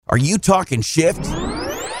Are you talking shift?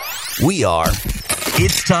 We are.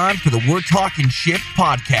 It's time for the We're Talking Shift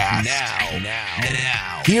podcast.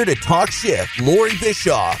 Now. Here to talk shift, Lori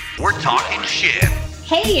Bischoff. We're Talking Shift.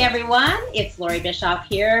 Hey everyone, it's Lori Bischoff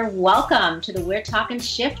here. Welcome to the We're Talking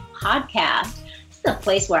Shift podcast. This is a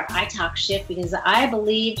place where I talk shift because I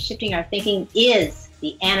believe shifting our thinking is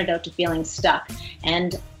the antidote to feeling stuck.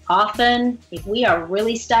 And often, if we are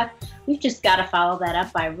really stuck, we've just got to follow that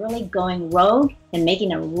up by really going rogue and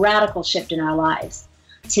making a radical shift in our lives.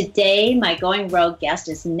 Today, my Going Rogue guest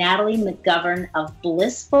is Natalie McGovern of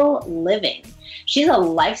Blissful Living. She's a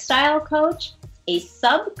lifestyle coach, a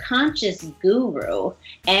subconscious guru,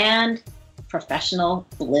 and professional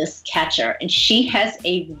bliss catcher. And she has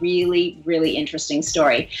a really, really interesting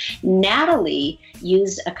story. Natalie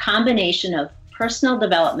used a combination of personal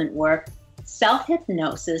development work,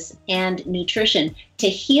 self-hypnosis, and nutrition to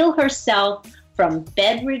heal herself from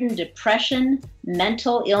bedridden depression,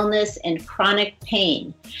 mental illness, and chronic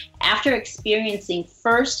pain. After experiencing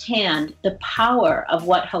firsthand the power of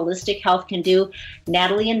what holistic health can do,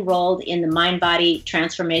 Natalie enrolled in the Mind-Body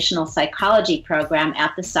Transformational Psychology program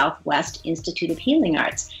at the Southwest Institute of Healing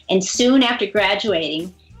Arts. And soon after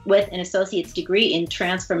graduating with an associate's degree in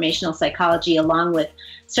transformational psychology, along with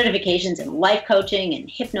certifications in life coaching and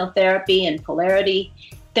hypnotherapy and polarity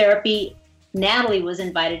therapy, Natalie was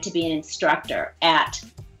invited to be an instructor at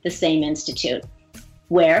the same institute,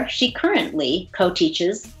 where she currently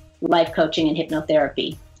co-teaches life coaching and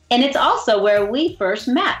hypnotherapy. And it's also where we first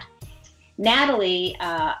met. Natalie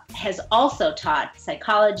has also taught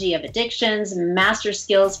psychology of addictions, master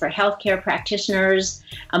skills for healthcare practitioners,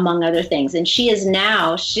 among other things. And she is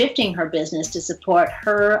now shifting her business to support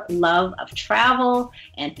her love of travel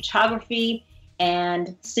and photography.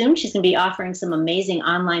 And soon she's going to be offering some amazing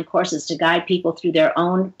online courses to guide people through their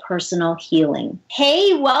own personal healing.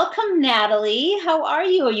 Hey, welcome, Natalie. How are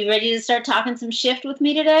you? Are you ready to start talking some shift with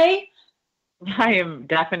me today? I am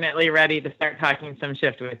definitely ready to start talking some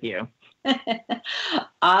shift with you.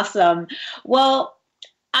 Awesome. Well,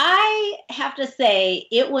 I have to say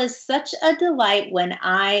it was such a delight when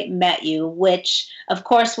I met you, which of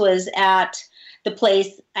course was at the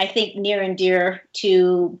place I think near and dear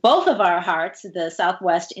to both of our hearts, the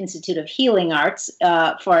Southwest Institute of Healing Arts,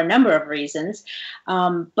 for a number of reasons.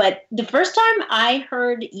 But the first time I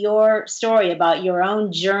heard your story about your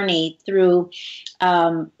own journey through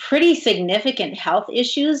pretty significant health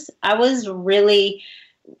issues, I was really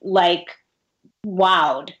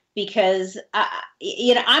wowed, because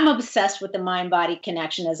I'm obsessed with the mind-body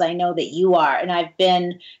connection, as I know that you are, and I've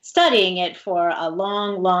been studying it for a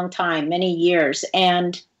long, long time, many years.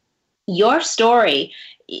 And your story,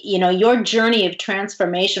 your journey of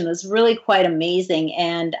transformation was really quite amazing.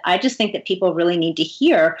 And I just think that people really need to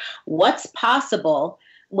hear what's possible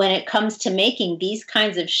when it comes to making these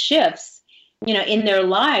kinds of shifts, in their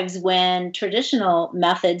lives when traditional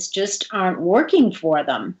methods just aren't working for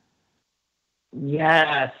them.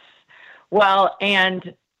 Yes. Well,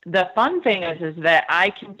 and the fun thing is that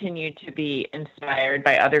I continue to be inspired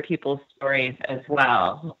by other people's stories as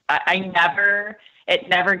well. It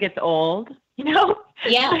never gets old,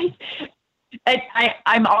 Yeah.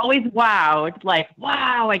 I'm always wowed,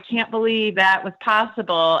 wow, I can't believe that was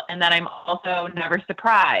possible. And then I'm also never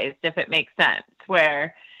surprised, if it makes sense,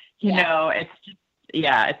 where, it's just,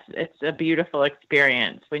 it's a beautiful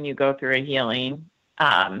experience when you go through a healing,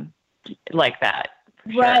 like that.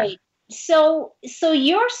 Sure. Right. So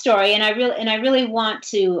your story, and I really want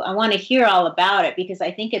to hear all about it, because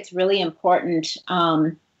I think it's really important.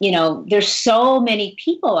 There's so many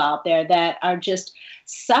people out there that are just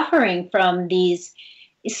suffering from these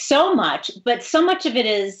so much, but so much of it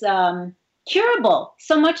is curable.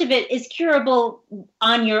 So much of it is curable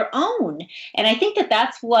on your own. And I think that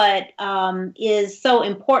that's what is so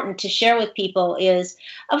important to share with people is,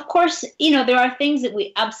 of course, there are things that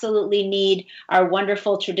we absolutely need our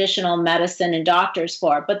wonderful traditional medicine and doctors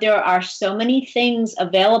for, but there are so many things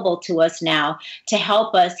available to us now to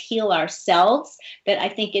help us heal ourselves that I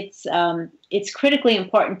think it's critically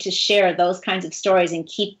important to share those kinds of stories and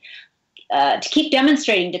to keep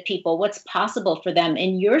demonstrating to people what's possible for them.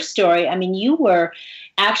 In your story, you were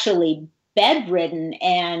actually bedridden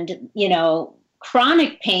and,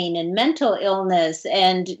 chronic pain and mental illness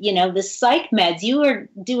and, the psych meds. You were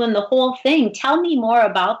doing the whole thing. Tell me more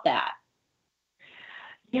about that.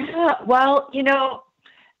 Yeah, well,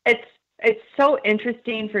 it's so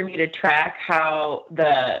interesting for me to track how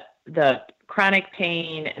the chronic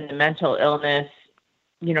pain and the mental illness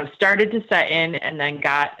started to set in and then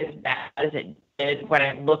got as bad as it did when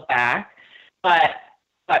I look back. But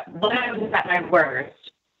when I was at my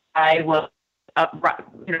worst, I was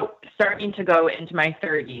starting to go into my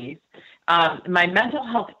 30s. My mental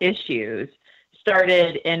health issues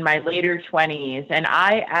started in my later 20s. And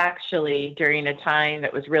I actually, during a time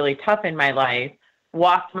that was really tough in my life,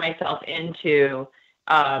 walked myself into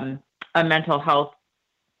a mental health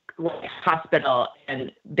hospital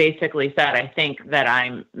and basically said, I think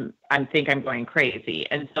I'm going crazy.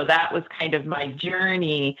 And so that was kind of my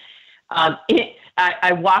journey.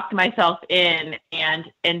 I walked myself in,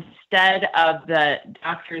 and instead of the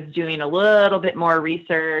doctors doing a little bit more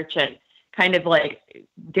research and kind of like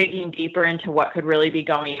digging deeper into what could really be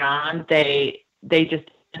going on, they just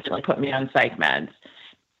instantly put me on psych meds.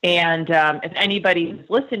 And if anybody who's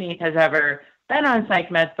listening has ever been on psych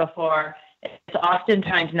meds before, it's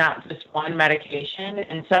oftentimes not just one medication,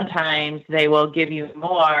 and sometimes they will give you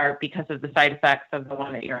more because of the side effects of the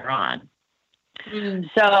one that you're on. Mm.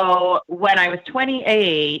 So when I was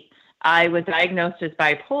 28, I was diagnosed as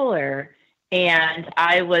bipolar, and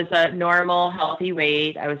I was a normal, healthy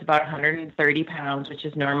weight. I was about 130 pounds, which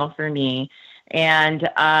is normal for me. And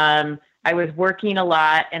I was working a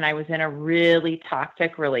lot, and I was in a really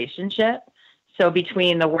toxic relationship. So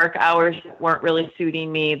between the work hours that weren't really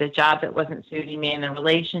suiting me, the job that wasn't suiting me, and the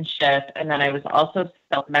relationship, and then I was also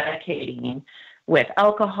self-medicating with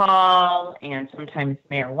alcohol and sometimes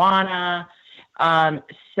marijuana.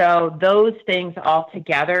 So those things all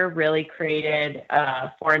together really created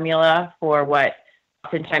a formula for what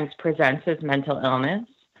oftentimes presents as mental illness.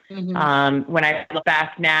 Mm-hmm. When I look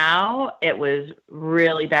back now, it was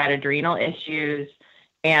really bad adrenal issues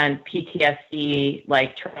and PTSD,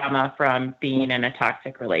 like trauma from being in a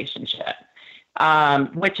toxic relationship,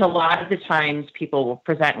 which a lot of the times people will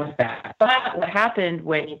present with that. But what happened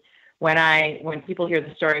when people hear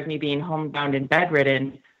the story of me being homebound and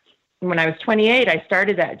bedridden, when I was 28, I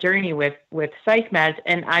started that journey with psych meds,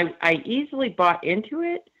 and I easily bought into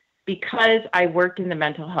it because I worked in the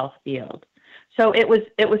mental health field. So it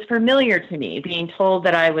was familiar to me, being told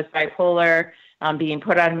that I was bipolar, being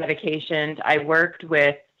put on medications. I worked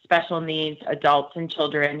with special needs adults and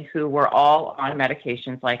children who were all on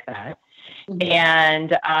medications like that. Mm-hmm.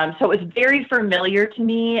 And so it was very familiar to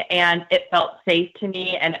me, and it felt safe to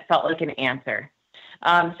me, and it felt like an answer.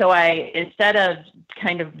 So instead of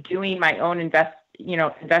kind of doing my own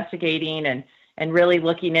investigating and really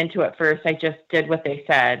looking into it first, I just did what they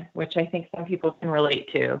said, which I think some people can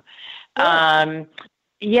relate to.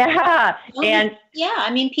 Yeah. Well, and yeah,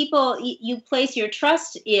 I mean, people, you place your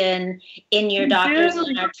trust in your doctors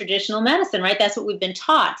and our traditional medicine, right? That's what we've been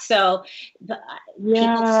taught. So people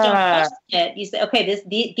just don't trust it. You say,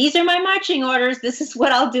 okay, these are my marching orders. This is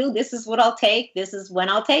what I'll do. This is what I'll take. This is when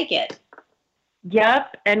I'll take it.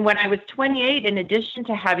 Yep. And when I was 28, in addition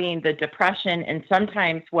to having the depression and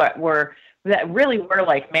sometimes that really were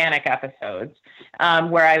like manic episodes,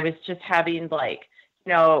 where I was just having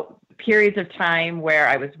periods of time where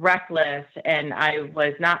I was reckless and I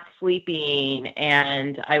was not sleeping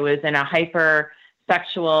and I was in a hyper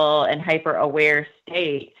sexual and hyper aware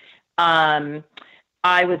state, I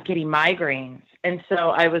was getting migraines. And so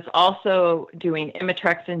I was also doing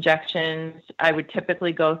Imitrex injections. I would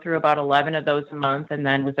typically go through about 11 of those a month, and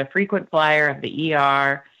then was a frequent flyer of the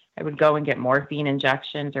ER. I would go and get morphine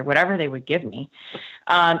injections or whatever they would give me.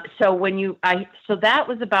 So that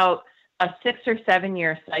was about a 6 or 7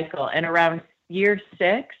 year cycle. And around year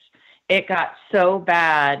 6, it got so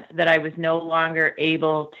bad that I was no longer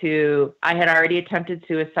able to, I had already attempted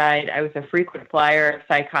suicide. I was a frequent flyer of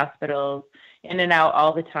psych hospitals, in and out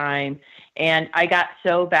all the time. And I got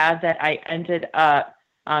so bad that I ended up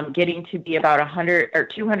getting to be about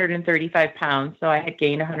 235 pounds. So I had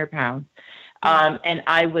gained 100 pounds. And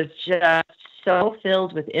I was just so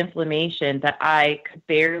filled with inflammation that I could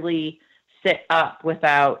barely sit up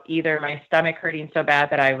without either my stomach hurting so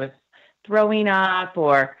bad that I was throwing up,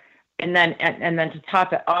 and then to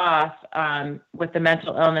top it off, with the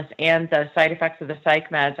mental illness and the side effects of the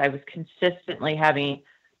psych meds, I was consistently having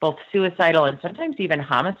both suicidal and sometimes even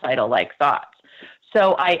homicidal-like thoughts.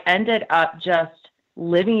 So I ended up just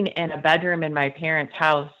living in a bedroom in my parents'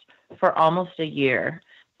 house for almost a year.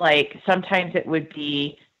 Like sometimes it would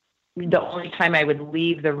be the only time I would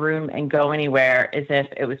leave the room and go anywhere is if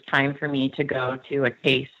it was time for me to go to a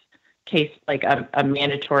case like a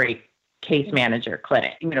mandatory case manager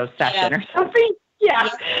clinic, session or something. Yeah.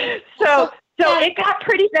 So So it got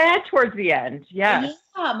pretty bad towards the end. Yeah.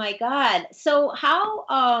 Yeah, my God. So how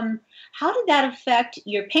did that affect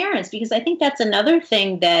your parents? Because I think that's another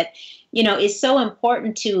thing that, is so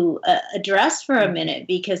important to address for a minute,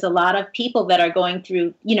 because a lot of people that are going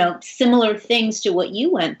through, similar things to what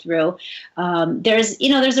you went through, there's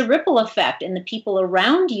a ripple effect, and the people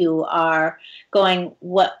around you are going,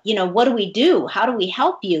 what do we do? How do we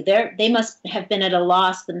help you? They must have been at a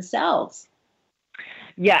loss themselves.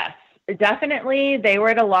 Yes. Definitely, they were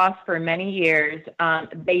at a loss for many years.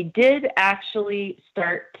 They did actually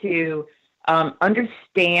start to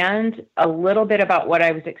understand a little bit about what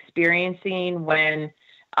I was experiencing when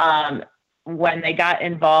they got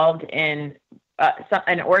involved in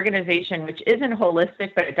an organization which isn't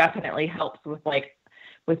holistic, but it definitely helps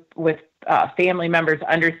with family members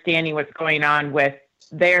understanding what's going on with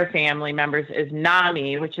their family members. Is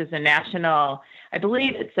NAMI, which is I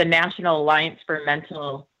believe it's the National Alliance for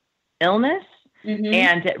Mental Illness. Mm-hmm.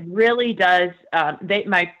 And it really does.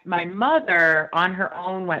 My mother on her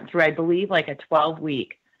own went through, I believe, like a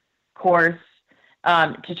 12-week course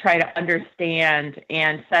to try to understand,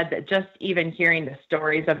 and said that just even hearing the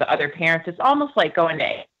stories of the other parents, it's almost like going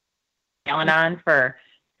to Al-Anon for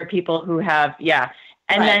people who have, yeah.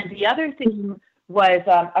 And right. Then the other thing was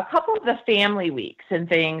a couple of the family weeks and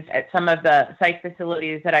things at some of the psych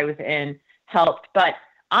facilities that I was in helped, but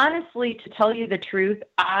honestly, to tell you the truth,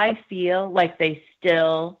 I feel like they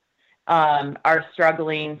still are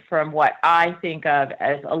struggling from what I think of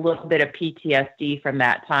as a little bit of PTSD from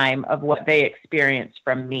that time of what they experienced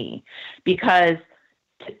from me. Because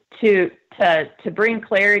to bring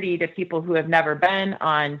clarity to people who have never been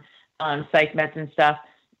on psych meds and stuff,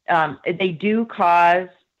 they do cause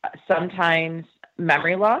sometimes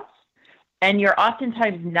memory loss. And you're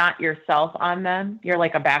oftentimes not yourself on them. You're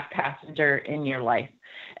like a back passenger in your life.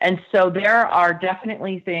 And so there are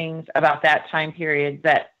definitely things about that time period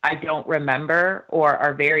that I don't remember or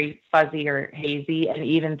are very fuzzy or hazy, and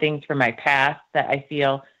even things from my past that I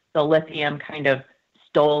feel the lithium kind of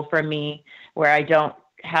stole from me, where I don't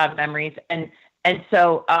have memories. And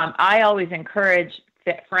so I always encourage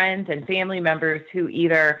friends and family members who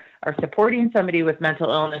either are supporting somebody with mental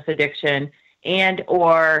illness addiction and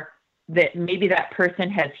or that maybe that person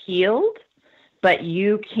has healed, but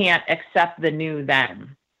you can't accept the new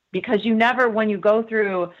them. Because you never, when you go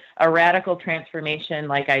through a radical transformation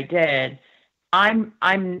like I did, I'm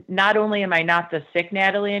not only am I not the sick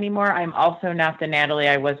Natalie anymore, I'm also not the Natalie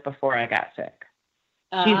I was before I got sick.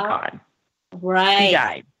 She's gone. Right. She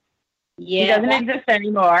died. Yeah. She doesn't exist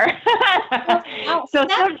anymore. So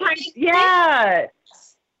sometimes, yeah.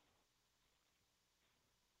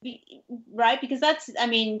 Right, because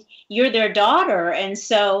you're their daughter, and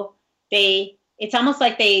so it's almost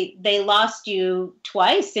like they lost you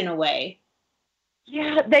twice in a way.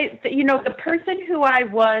 Yeah, the person who I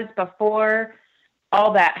was before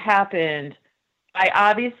all that happened, I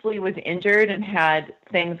obviously was injured and had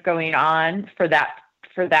things going on for that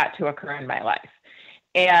to occur in my life.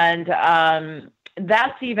 And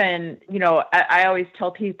that's even, I always tell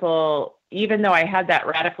people, even though I had that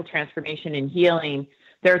radical transformation and healing,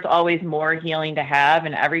 there's always more healing to have.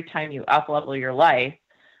 And every time you up-level your life,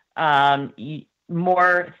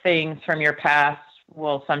 more things from your past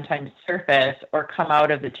will sometimes surface or come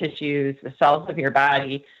out of the tissues, the cells of your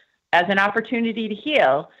body as an opportunity to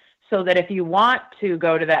heal, so that if you want to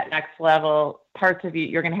go to that next level, parts of you,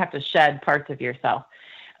 you're going to have to shed parts of yourself.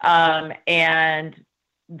 And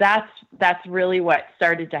that's really what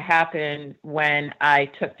started to happen when I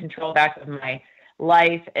took control back of my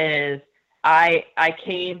life. Is I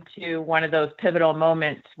came to one of those pivotal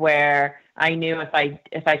moments where I knew if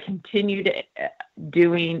I continued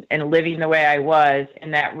doing and living the way I was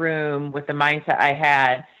in that room with the mindset I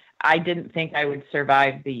had, I didn't think I would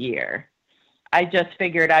survive the year. I just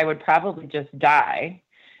figured I would probably just die,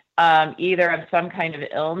 either of some kind of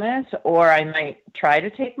illness, or I might try to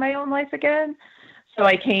take my own life again. So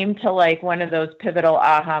I came to like one of those pivotal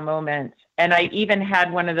aha moments. And I even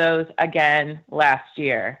had one of those again last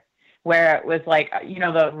year, where it was like,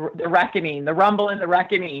 the reckoning, the rumble and the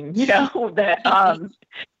reckoning, that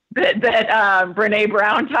Brene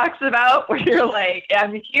Brown talks about, where you're like,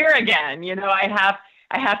 I'm here again. I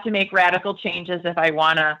have to make radical changes if I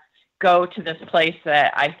want to go to this place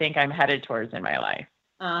that I think I'm headed towards in my life.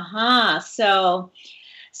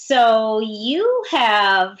 So you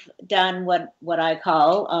have done what I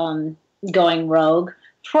call going rogue,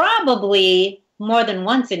 probably more than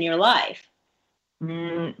once in your life.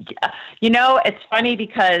 It's funny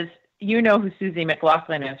because you know who Susie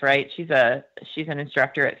McLaughlin is, right? She's an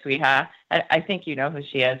instructor at Sweeha. I think you know who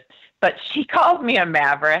she is, but she calls me a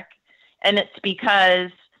maverick, and it's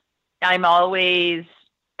because I'm always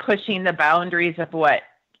pushing the boundaries of what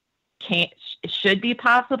should be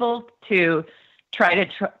possible to try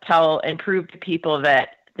to tell and prove to people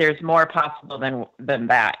that there's more possible than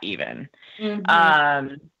that even.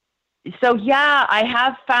 Mm-hmm. So yeah, I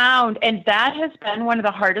have found, and that has been one of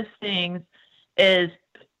the hardest things, is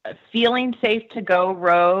feeling safe to go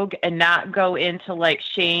rogue and not go into like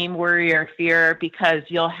shame, worry, or fear, because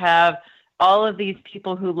you'll have all of these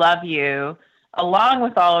people who love you, along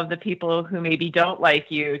with all of the people who maybe don't like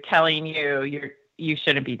you, telling you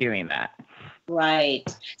shouldn't be doing that. Right.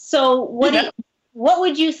 So what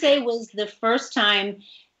would you say was the first time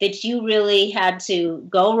that you really had to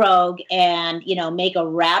go rogue and, make a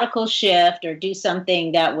radical shift or do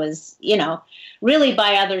something that was, really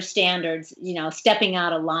by other standards, stepping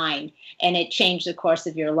out of line, and it changed the course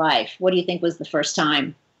of your life? What do you think was the first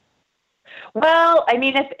time? Well, I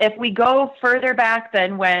mean, if we go further back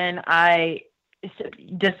than when I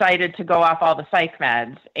decided to go off all the psych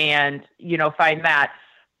meds and, find that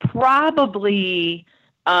probably,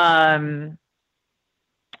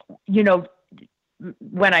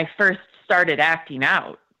 when I first started acting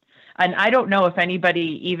out. And I don't know if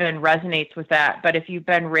anybody even resonates with that, but if you've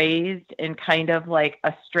been raised in kind of like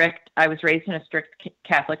I was raised in a strict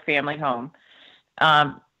Catholic family home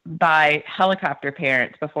by helicopter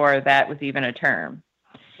parents before that was even a term.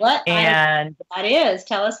 What? And that is,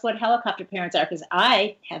 tell us what helicopter parents are, because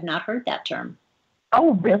I have not heard that term.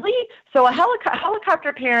 Oh, really? So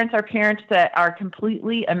helicopter parents are parents that are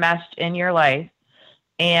completely enmeshed in your life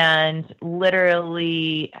and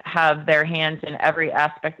literally have their hands in every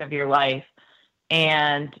aspect of your life.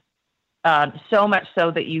 And so much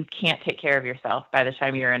so that you can't take care of yourself by the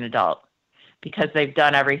time you're an adult, because they've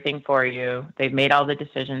done everything for you. They've made all the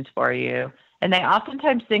decisions for you. And they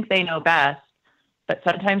oftentimes think they know best, but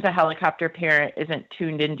sometimes a helicopter parent isn't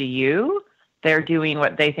tuned into you. They're doing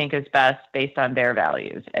what they think is best based on their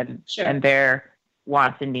values and their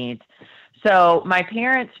wants and needs. So my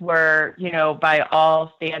parents were, by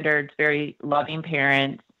all standards, very loving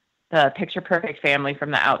parents, the picture perfect family from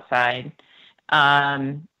the outside.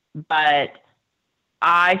 But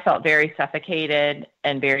I felt very suffocated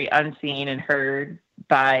and very unseen and heard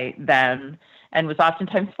by them, and was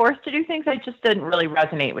oftentimes forced to do things that just didn't really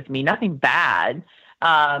resonate with me. Nothing bad,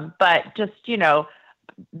 but just,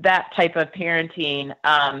 that type of parenting.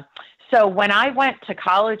 So when I went to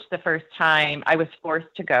college the first time, I was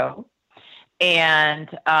forced to go. And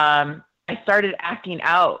I started acting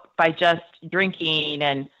out by just drinking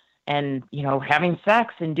and having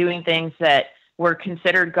sex and doing things that were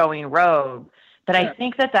considered going rogue. But I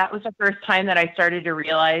think that was the first time that I started to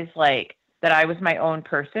realize that I was my own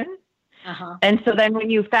person. Uh-huh. And so then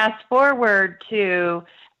when you fast forward to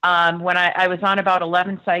when I was on about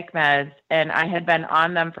 11 psych meds, and I had been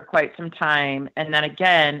on them for quite some time. And then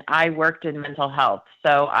again, I worked in mental health.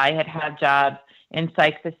 So I had jobs in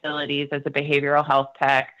psych facilities as a behavioral health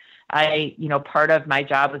tech. Part of my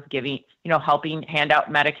job was helping hand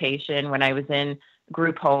out medication when I was in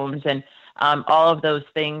group homes and all of those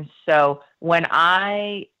things. So when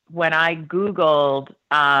I Googled,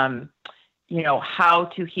 how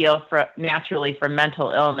to heal naturally from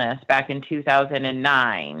mental illness back in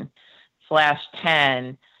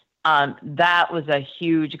 2009/10, that was a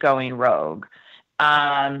huge going rogue.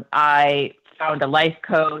 I found a life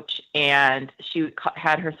coach, and she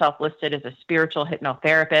had herself listed as a spiritual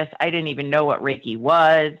hypnotherapist. I didn't even know what Reiki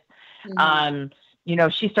was. Mm-hmm.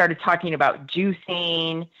 She started talking about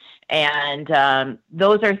juicing, and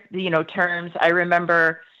those are, terms I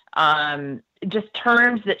remember, just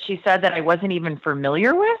terms that she said that I wasn't even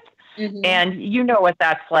familiar with. Mm-hmm. And you know what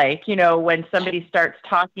that's like, when somebody starts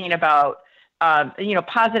talking about,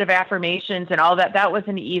 positive affirmations and all that. That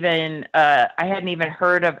wasn't even, I hadn't even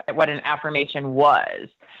heard of what an affirmation was,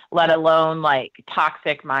 let alone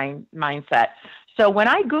toxic mindset. So when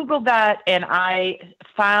I Googled that and I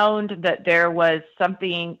found that there was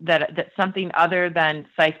something that something other than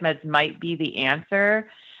psych meds might be the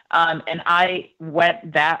answer, and I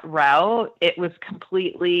went that route, it was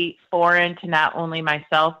completely foreign to not only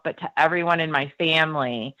myself, but to everyone in my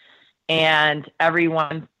family. And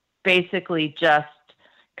everyone basically just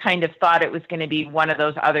kind of thought it was going to be one of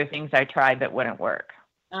those other things I tried that wouldn't work.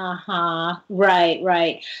 Uh-huh.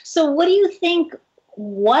 Right. So what do you think,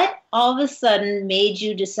 what all of a sudden made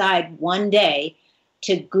you decide one day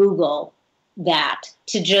to Google that,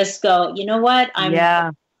 to just go, you know what,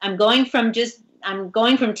 I'm going from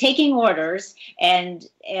taking orders and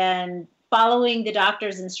following the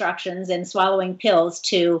doctor's instructions and swallowing pills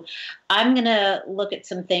to, I'm going to look at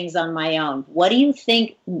some things on my own. What do you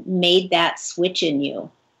think made that switch in you?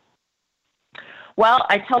 Well,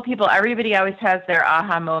 I tell people everybody always has their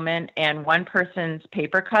aha moment, and one person's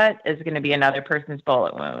paper cut is going to be another person's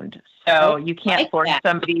bullet wound. So you can't force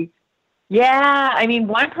somebody. Yeah. I mean,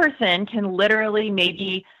 one person can literally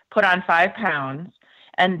maybe put on 5 pounds,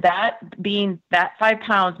 and that 5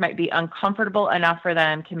 pounds might be uncomfortable enough for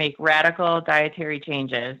them to make radical dietary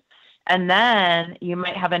changes. And then you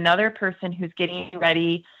might have another person who's getting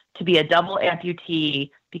ready to be a double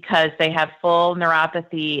amputee because they have full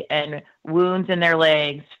neuropathy and wounds in their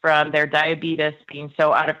legs from their diabetes being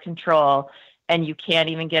so out of control, and you can't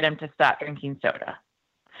even get them to stop drinking soda.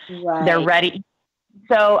 Right. They're ready.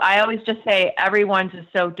 So I always just say everyone's is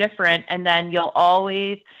so different, and then you'll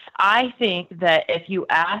always, I think that if you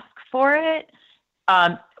ask for it,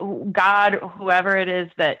 God, whoever it is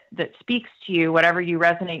that speaks to you, whatever you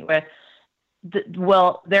resonate with,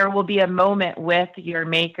 there will be a moment with your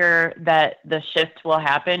maker that the shift will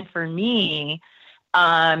happen. For me,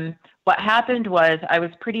 what happened was I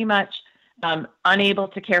was pretty much unable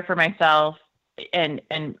to care for myself, and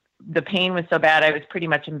the pain was so bad I was pretty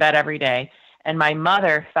much in bed every day. And my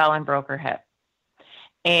mother fell and broke her hip,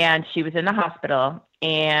 and she was in the hospital.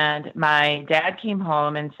 And my dad came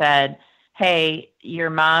home and said, "Hey,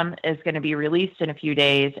 your mom is going to be released in a few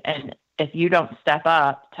days, and if you don't step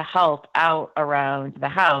up to help out around the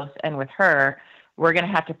house and with her, we're going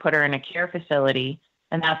to have to put her in a care facility.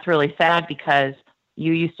 And that's really sad because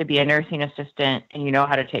you used to be a nursing assistant and you know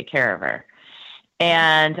how to take care of her."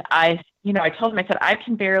 And I told him, I said, "I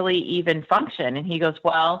can barely even function." And he goes,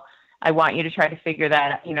 "Well, I want you to try to figure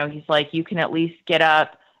that out." He's like, "You can at least get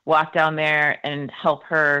up, walk down there and help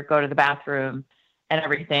her go to the bathroom and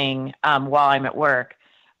everything while I'm at work."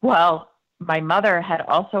 Well, my mother had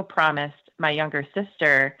also promised my younger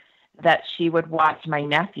sister that she would watch my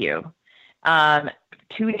nephew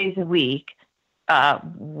 2 days a week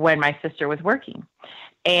when my sister was working.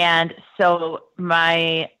 And so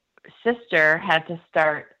my sister had to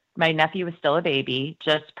start, my nephew was still a baby,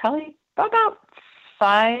 just probably about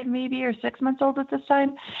 5 maybe or 6 months old at this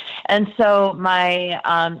time. And so my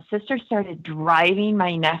sister started driving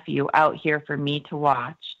my nephew out here for me to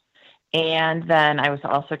watch. And then I was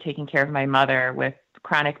also taking care of my mother with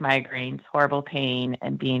chronic migraines, horrible pain,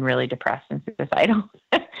 and being really depressed and suicidal.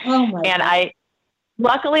 Oh my and God.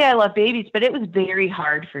 Luckily I love babies, but it was very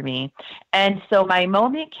hard for me. And so my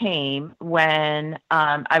moment came when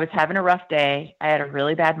I was having a rough day. I had a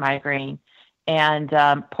really bad migraine, and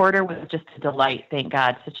Porter was just a delight. Thank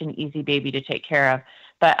God, such an easy baby to take care of.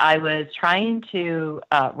 But I was trying to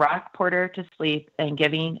rock Porter to sleep and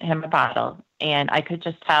giving him a bottle, and I could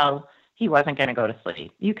just tell he wasn't going to go to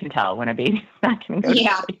sleep. You can tell when a baby's not going to go to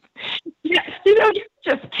sleep. Yeah, you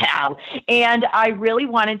just tell. And I really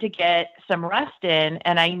wanted to get some rest in,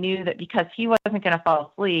 and I knew that because he wasn't going to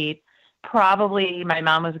fall asleep, probably my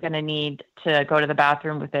mom was going to need to go to the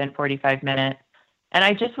bathroom within 45 minutes. And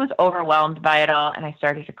I just was overwhelmed by it all, and I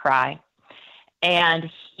started to cry.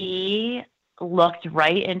 And he looked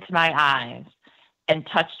right into my eyes and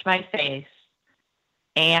touched my face,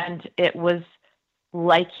 and it was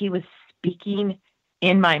like he was speaking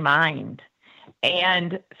in my mind.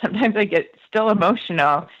 And sometimes I get still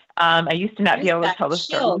emotional. I used to not be able to tell the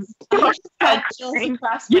story. But I've told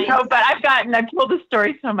the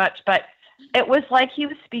story so much, but it was like he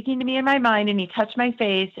was speaking to me in my mind, and he touched my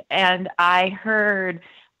face, and I heard,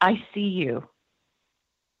 "I see you."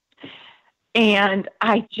 And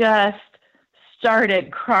I just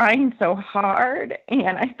started crying so hard,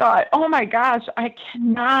 and I thought, oh my gosh, I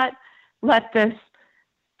cannot let this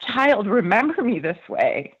child remember me this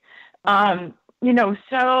way.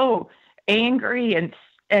 So angry and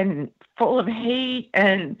full of hate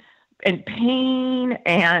and pain.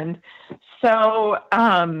 And so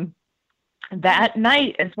that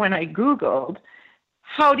night is when I Googled,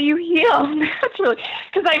 how do you heal naturally?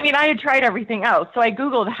 Because I had tried everything else. So I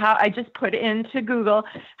Googled I just put into Google,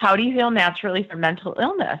 how do you heal naturally from mental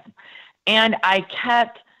illness? And I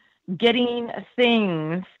kept getting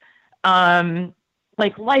things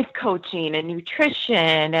like life coaching and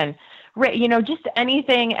nutrition and, just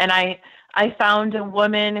anything. And I found a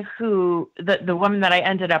woman who, the woman that I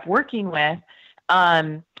ended up working with,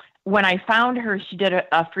 when I found her, she did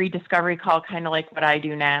a free discovery call, kind of like what I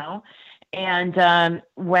do now. And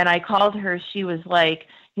when I called her, she was like,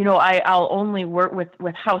 I'll only work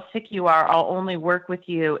with how sick you are. I'll only work with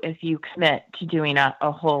you if you commit to doing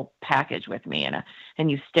a whole package with me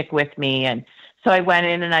and you stick with me. And so I went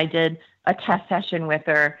in and I did a test session with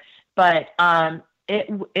her. But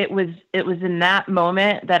it was in that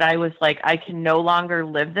moment that I was like, I can no longer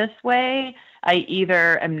live this way. I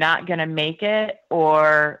either am not going to make it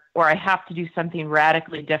or I have to do something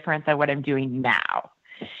radically different than what I'm doing now.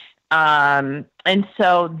 And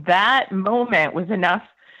so that moment was enough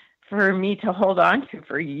for me to hold on to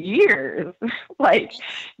for years, like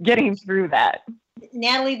getting through that.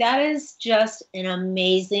 Natalie, that is just an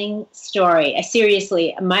amazing story.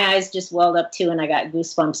 Seriously, my eyes just welled up too, and I got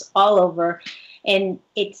goosebumps all over. And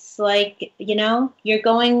it's like, you're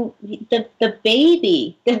going, the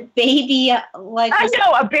baby, like. I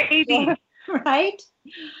know, a baby. Right?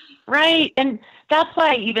 Right. And that's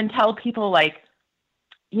why I even tell people, like,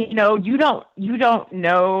 you don't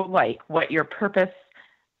know, like, what your purpose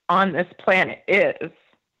on this planet is.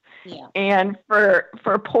 Yeah. And for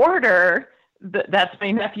Porter, that's my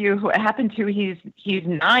nephew who it happened to. He's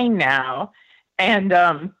 9 now. And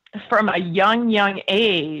from a young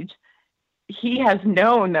age, he has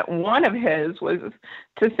known that one of his was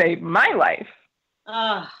to save my life.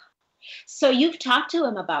 So you've talked to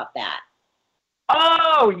him about that?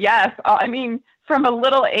 Oh, yes. I mean, from a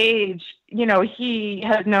little age, he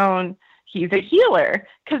has known he's a healer,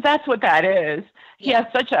 because that's what that is. Yeah. He has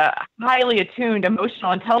such a highly attuned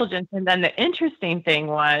emotional intelligence. And then the interesting thing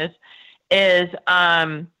is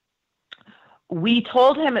we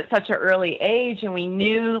told him at such an early age, and we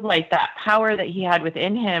knew, like, that power that he had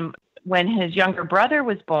within him. When his younger brother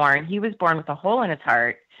was born, he was born with a hole in his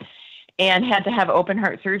heart and had to have open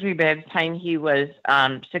heart surgery by the time he was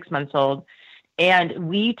 6 months old. And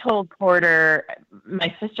we told Porter,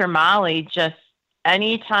 my sister Molly, just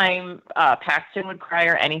anytime Paxton would cry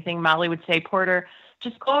or anything, Molly would say, Porter,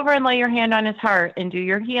 just go over and lay your hand on his heart and do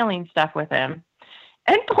your healing stuff with him.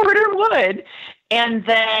 And Porter would. And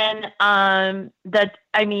then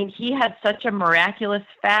he had such a miraculous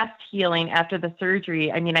fast healing after the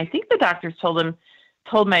surgery. I mean, I think the doctors told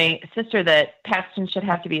my sister that Paxton should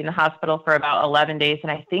have to be in the hospital for about 11 days.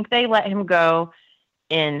 And I think they let him go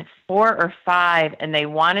in 4 or 5, and they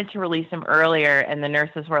wanted to release him earlier. And the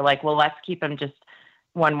nurses were like, well, let's keep him just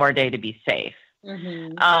one more day to be safe.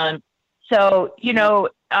 Mm-hmm.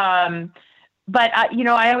 But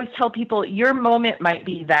I always tell people, your moment might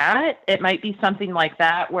be that. It might be something like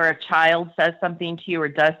that, where a child says something to you or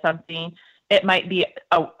does something. It might be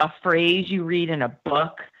a phrase you read in a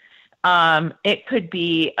book. It could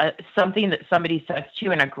be something that somebody says to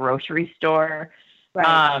you in a grocery store.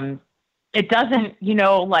 Right. It doesn't,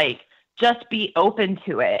 just be open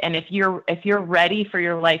to it. And if you're ready for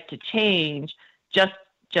your life to change, just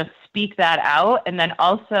speak that out. And then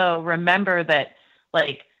also remember that,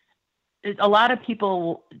 like, a lot of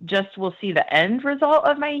people just will see the end result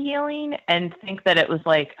of my healing and think that it was,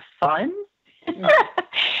 like, fun. Mm-hmm.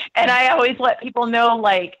 And I always let people know,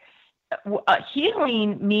 like,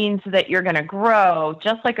 healing means that you're going to grow,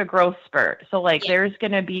 just like a growth spurt. So, like, there's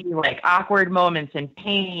going to be, like, awkward moments and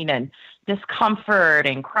pain and discomfort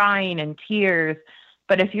and crying and tears.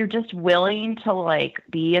 But if you're just willing to, like,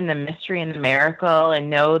 be in the mystery and the miracle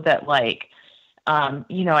and know that, like,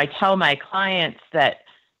 I tell my clients that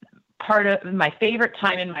part of my favorite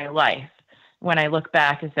time in my life, when I look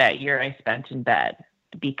back, is that year I spent in bed.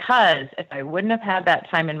 Because if I wouldn't have had that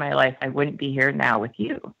time in my life, I wouldn't be here now with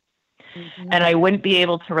you. Mm-hmm. And I wouldn't be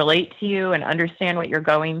able to relate to you and understand what you're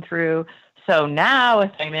going through. So now,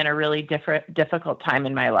 if I'm in a really difficult time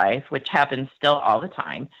in my life, which happens still all the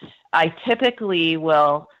time, I typically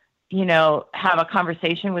will, have a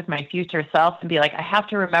conversation with my future self and be like, I have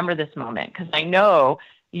to remember this moment, because I know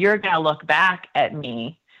you're going to look back at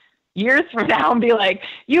me years from now and be like,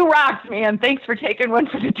 you rocked, man. Thanks for taking one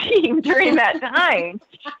for the team during that time.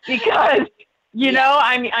 Because,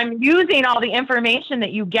 I'm using all the information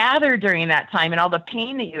that you gathered during that time and all the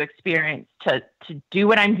pain that you experienced to do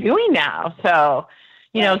what I'm doing now. So,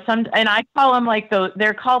 and I call them, like,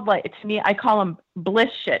 they're called, like, to me, I call them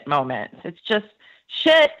bliss shit moments. It's just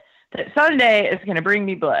shit that someday is going to bring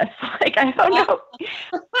me bliss. Like, I don't know.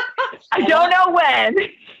 I don't know when.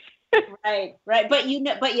 Right. But you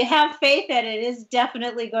have faith that it is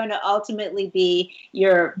definitely going to ultimately be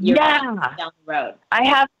your down the road. I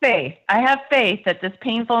have faith. That this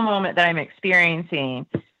painful moment that I'm experiencing,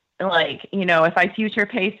 like, if I future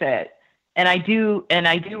pace it, and I do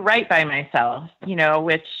right by myself,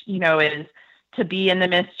 which, is to be in the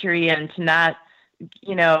mystery and to not,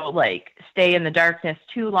 like, stay in the darkness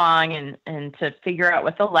too long and to figure out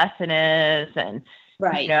what the lesson is. And,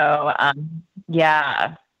 right.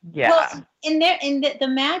 Yeah. Well, the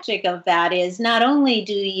magic of that is not only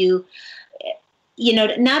do you,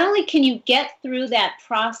 not only can you get through that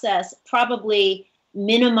process, probably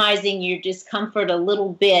minimizing your discomfort a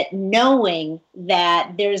little bit, knowing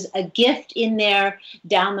that there's a gift in there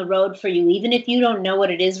down the road for you, even if you don't know what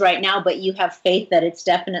it is right now, but you have faith that it's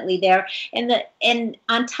definitely there. And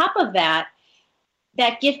on top of that,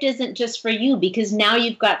 that gift isn't just for you, because now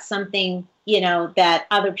you've got something that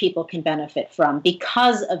other people can benefit from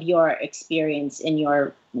because of your experience and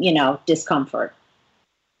your, discomfort.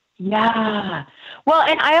 Yeah. Well,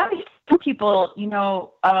 and I always tell people,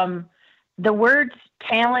 the words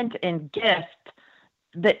talent and gift,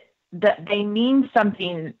 that they mean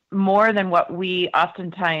something more than what we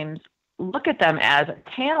oftentimes look at them as. A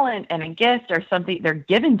talent and a gift are something they're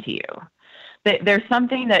given to you. There's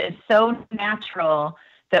something that is so natural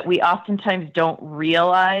that we oftentimes don't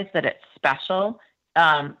realize that it's special,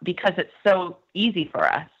 because it's so easy for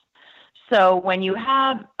us. So when you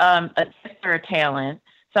have a gift or a talent,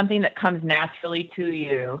 something that comes naturally to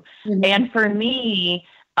you, and for me,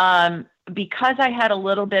 because I had a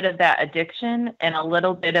little bit of that addiction and a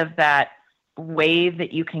little bit of that wave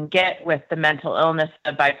that you can get with the mental illness,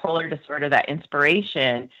 the bipolar disorder, that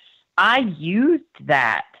inspiration, I used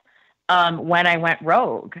that when I went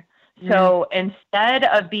rogue. So instead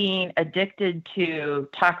of being addicted to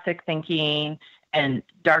toxic thinking and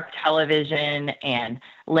dark television and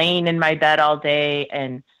laying in my bed all day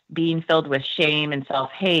and being filled with shame and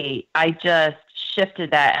self-hate, I just shifted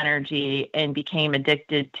that energy and became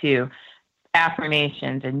addicted to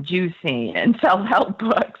affirmations and juicing and self-help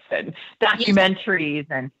books and documentaries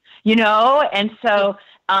and so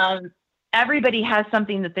everybody has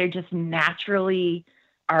something that they just naturally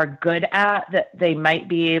are good at, that they might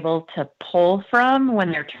be able to pull from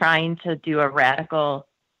when they're trying to do a radical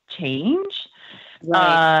change.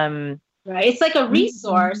 Right. Right. It's like a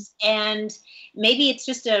resource, and maybe it's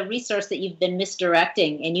just a resource that you've been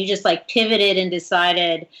misdirecting, and you just like pivoted and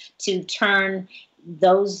decided to turn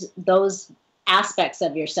those aspects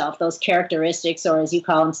of yourself, those characteristics, or as you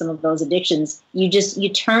call them, some of those addictions, you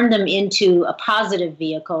turn them into a positive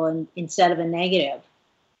vehicle instead of a negative.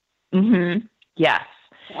 Yes.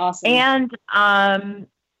 Awesome. And,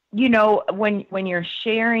 when you're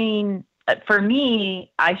sharing, for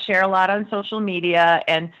me, I share a lot on social media,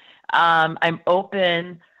 and I'm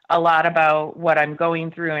open a lot about what I'm going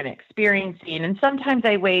through and experiencing. And sometimes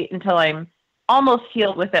I wait until I'm almost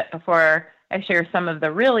healed with it before I share some of the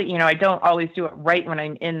really, I don't always do it right when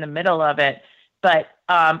I'm in the middle of it. But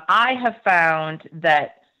I have found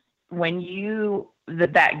that when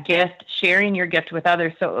that gift, sharing your gift with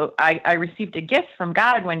others. So I received a gift from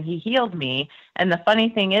God when he healed me. And the funny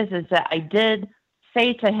thing is that I did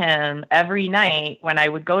say to him every night when I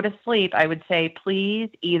would go to sleep, I would say, please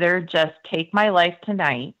either just take my life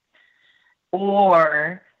tonight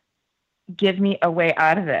or give me a way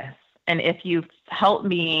out of this. And if you help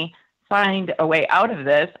me find a way out of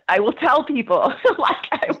this, I will tell people,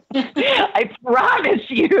 I promise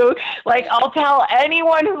you, I'll tell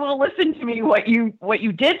anyone who will listen to me what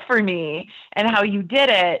you did for me and how you did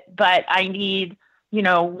it. But I need,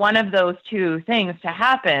 one of those two things to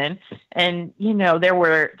happen. And, there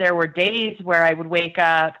were days where I would wake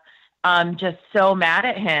up, just so mad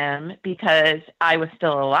at him because I was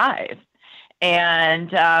still alive.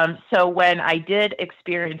 And so when I did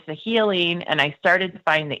experience the healing and I started to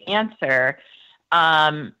find the answer,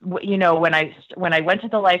 when I went to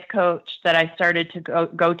the life coach that I started to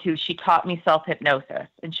go to, she taught me self-hypnosis,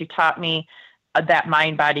 and she taught me that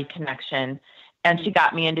mind-body connection, and she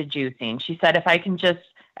got me into juicing. She said, if I can just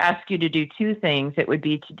ask you to do two things, it would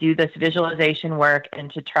be to do this visualization work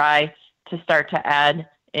and to try to start to add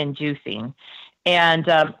in juicing. And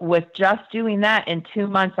with just doing that, in 2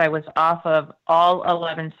 months, I was off of all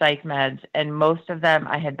 11 psych meds, and most of them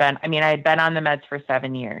I had been on the meds for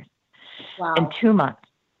 7 years. Wow. In 2 months.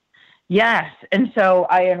 Yes. And so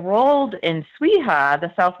I enrolled in SWIHA,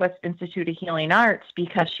 the Southwest Institute of Healing Arts,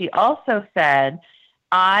 because she also said,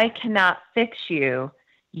 I cannot fix you.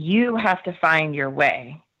 You have to find your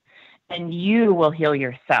way, and you will heal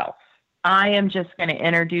yourself. I am just going to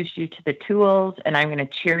introduce you to the tools, and I'm going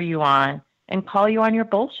to cheer you on and call you on your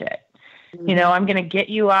bullshit. I'm going to get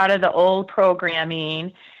you out of the old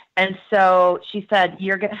programming. And so she said,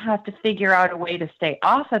 you're going to have to figure out a way to stay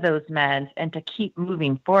off of those meds and to keep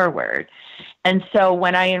moving forward. And so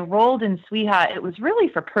when I enrolled in SWIHA, it was really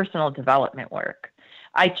for personal development work.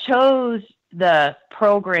 I chose the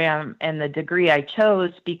program and the degree I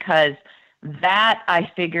chose because that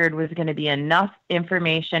I figured was going to be enough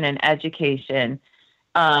information and education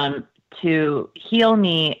to heal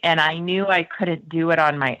me. And I knew I couldn't do it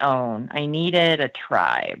on my own. I needed a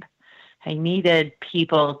tribe. I needed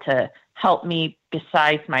people to help me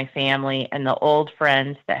besides my family and the old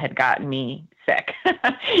friends that had gotten me sick.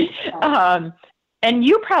 And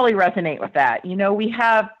you probably resonate with that.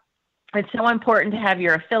 It's so important to have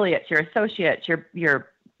your affiliates, your associates, your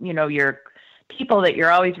people that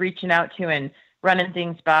you're always reaching out to and running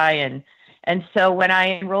things by. And so when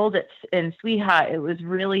I enrolled in SWIHA, it was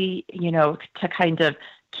really, to kind of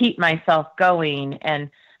keep myself going. And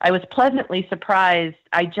I was pleasantly surprised.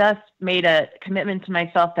 I just made a commitment to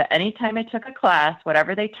myself that anytime I took a class,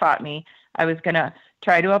 whatever they taught me, I was going to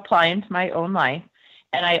try to apply into my own life.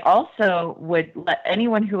 And I also would let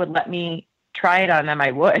anyone who would let me try it on them,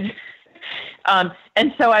 I would.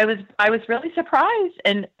 And so I was really surprised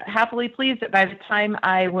and happily pleased that by the time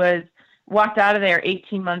I walked out of there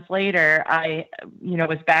 18 months later, I,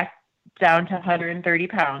 was back down to 130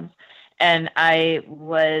 pounds. And I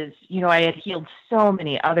was, I had healed so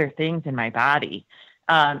many other things in my body.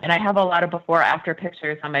 And I have a lot of before after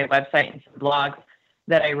pictures on my website and some blogs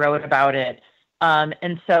that I wrote about it.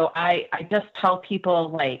 And so I just tell people,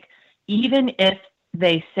 like, even if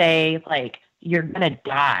they say, like, you're going to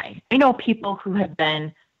die. I know people who have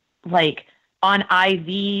been, like, on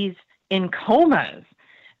IVs in comas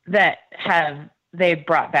that they've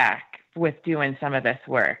brought back with doing some of this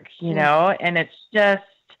work, and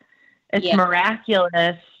it's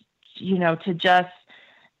miraculous,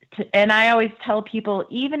 and I always tell people,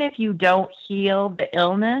 even if you don't heal the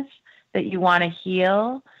illness that you want to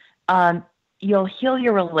heal, you'll heal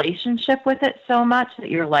your relationship with it so much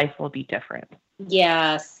that your life will be different.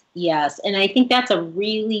 Yes. And I think that's a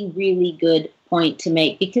really, really good point to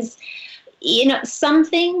make, because, some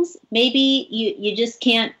things maybe you just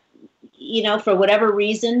can't, for whatever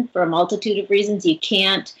reason, for a multitude of reasons, you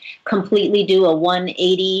can't completely do a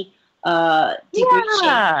 180 degree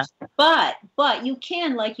change. But you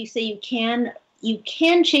can, like you say, you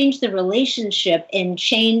can change the relationship and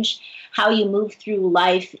change how you move through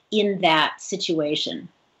life in that situation.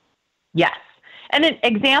 Yes. And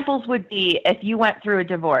examples would be if you went through a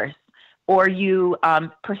divorce, or you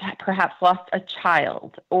perhaps lost a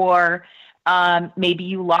child, or maybe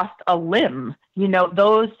you lost a limb.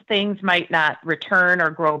 Those things might not return or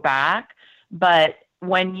grow back. But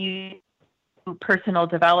when you do personal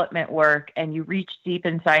development work and you reach deep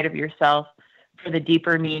inside of yourself for the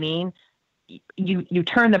deeper meaning, you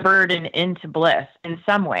turn the burden into bliss in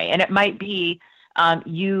some way. And it might be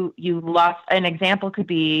you lost. An example could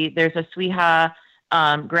be, there's a SWIHA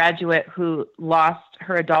graduate who lost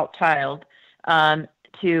her adult child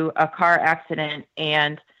to a car accident,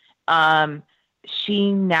 and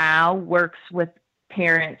she now works with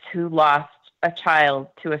parents who lost a child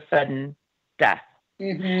to a sudden death.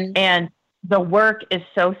 Mm-hmm. And the work is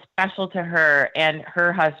so special to her and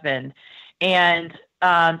her husband, and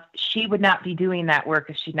she would not be doing that work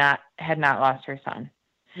if she had not lost her son.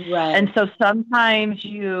 Right. And so sometimes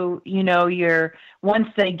you're once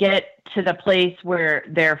they get to the place where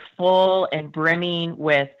they're full and brimming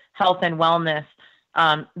with health and wellness,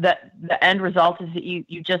 the end result is that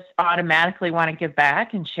you just automatically want to give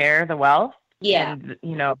back and share the wealth. Yeah. And,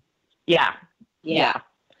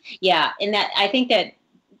 Yeah. And I think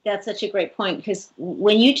that's such a great point, because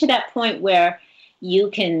when you're to that point where you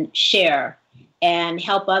can share and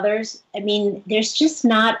help others, I mean, there's just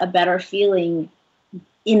not a better feeling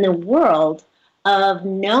in the world of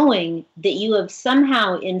knowing that you have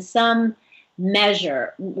somehow, in some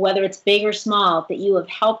measure, whether it's big or small, that you have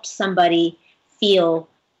helped somebody feel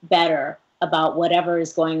better about whatever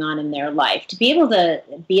is going on in their life. To be able to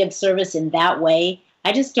be of service in that way,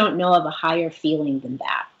 I just don't know of a higher feeling than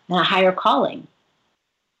that, and a higher calling.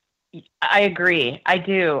 I agree. I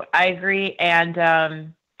do. I agree.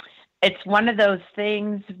 And it's one of those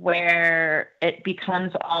things where it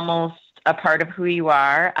becomes almost a part of who you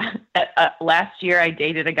are. Last year, I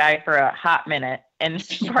dated a guy for a hot minute. And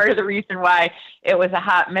part of the reason why it was a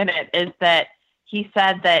hot minute is that he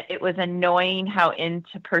said that it was annoying how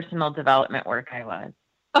into personal development work I was.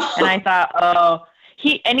 Oh. And I thought,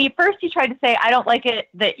 he first tried to say, I don't like it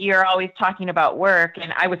that you're always talking about work.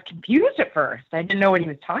 And I was confused at first. I didn't know what he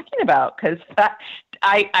was talking about, because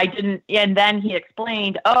I didn't. And then he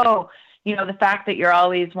explained, the fact that you're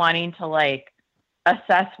always wanting to, like,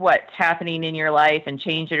 assess what's happening in your life and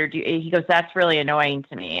change it, he goes, that's really annoying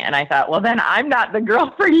to me. And I thought, well, then I'm not the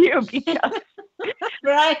girl for you, because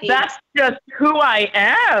right. That's just who I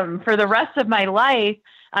am for the rest of my life.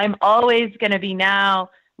 I'm always going to be now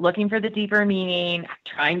looking for the deeper meaning,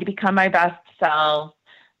 trying to become my best self,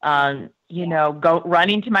 go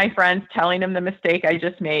running to my friends, telling them the mistake I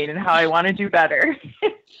just made and how I want to do better.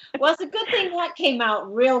 Well, it's a good thing that came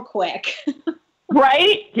out real quick.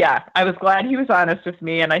 Right? Yeah. I was glad he was honest with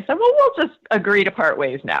me. And I said, well, we'll just agree to part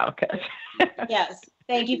ways now. Yes.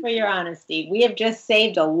 Thank you for your honesty. We have just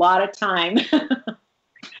saved a lot of time.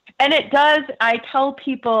 And it does. I tell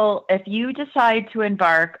people, if you decide to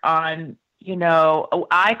embark on,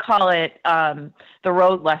 I call it the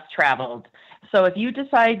road less traveled. So if you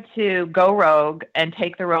decide to go rogue and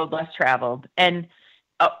take the road less traveled, and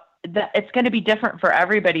it's going to be different for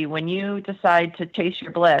everybody. When you decide to chase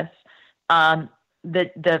your bliss,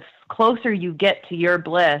 the closer you get to your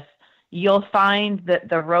bliss, you'll find that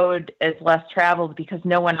the road is less traveled because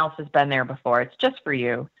no one else has been there before. It's just for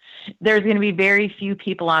you. There's going to be very few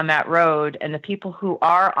people on that road, and the people who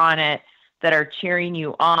are on it that are cheering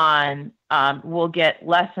you on will get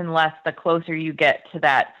less and less the closer you get to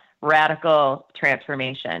that radical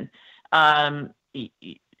transformation. And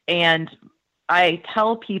I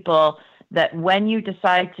tell people that when you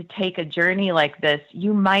decide to take a journey like this,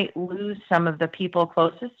 you might lose some of the people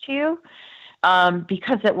closest to you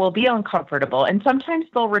because it will be uncomfortable. And sometimes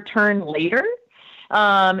they'll return later.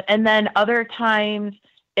 And then other times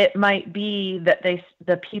it might be that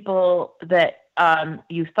the people that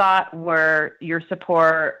you thought were your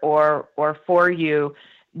support or for you,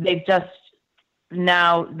 they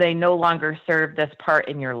no longer serve this part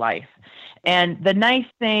in your life. And the nice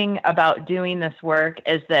thing about doing this work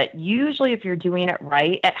is that usually if you're doing it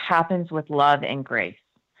right, it happens with love and grace.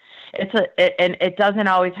 And it doesn't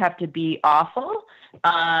always have to be awful,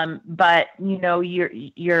 but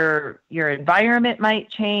your environment might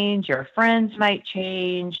change, your friends might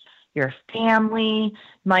change, your family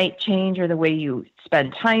might change, or the way you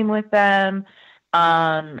spend time with them.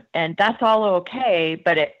 And that's all okay,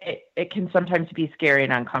 but it can sometimes be scary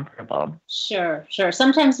and uncomfortable. Sure.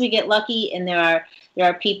 Sometimes we get lucky, and there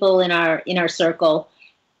are people in our circle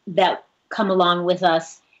that come along with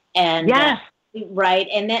us, and yes. Right.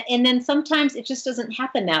 And then sometimes it just doesn't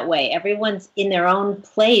happen that way. Everyone's in their own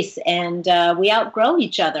place, and we outgrow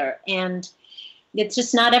each other, and it's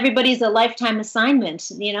just not everybody's a lifetime assignment.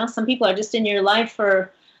 Some people are just in your life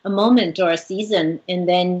for a moment or a season, and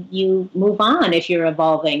then you move on if you're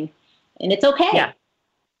evolving, and it's okay. Yeah.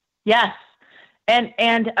 Yes.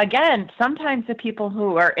 And again, sometimes the people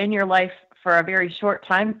who are in your life for a very short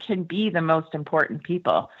time can be the most important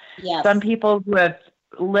people. Yes. Some people who have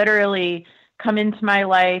literally come into my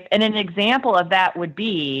life, and an example of that would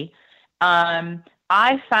be,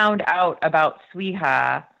 I found out about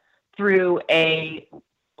Sweha through a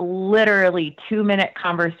literally 2-minute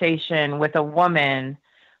conversation with a woman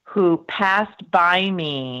who passed by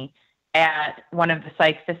me at one of the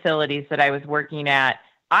psych facilities that I was working at.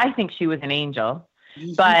 I think she was an angel,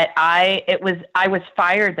 but I was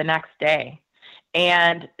fired the next day.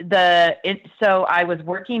 And so I was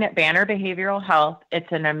working at Banner Behavioral Health.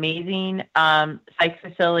 It's an amazing psych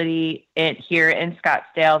facility here in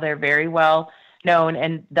Scottsdale. They're very well known,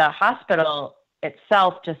 and the hospital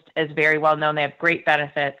itself just is very well known. They have great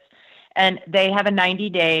benefits, and they have a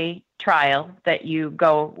 90-day trial that you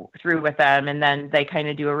go through with them, and then they kind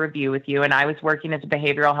of do a review with you. And I was working as a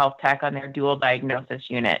behavioral health tech on their dual diagnosis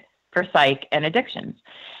unit for psych and addictions.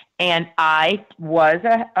 And I was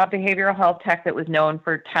a behavioral health tech that was known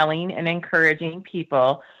for telling and encouraging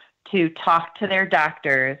people to talk to their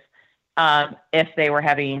doctors if they were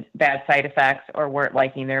having bad side effects or weren't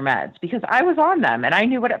liking their meds, because I was on them and I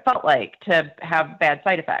knew what it felt like to have bad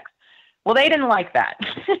side effects. Well, they didn't like that.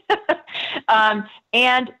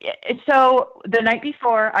 And so the night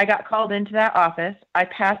before I got called into that office, I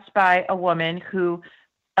passed by a woman who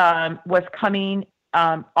was coming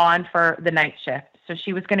on for the night shift. So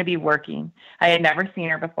she was going to be working. I had never seen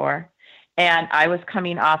her before. And I was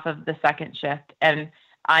coming off of the second shift. And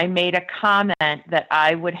I made a comment that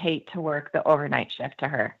I would hate to work the overnight shift to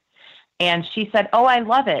her. And she said, "Oh, I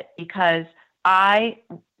love it because I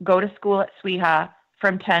go to school at Sweha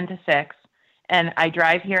from 10 to 6. And I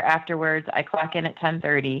drive here afterwards. I clock in at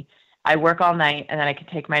 10:30. I work all night, and then I can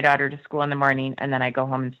take my daughter to school in the morning, and then I go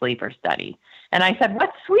home and sleep or study." And I said,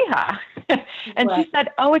 "What's Sweha?" And What? she said,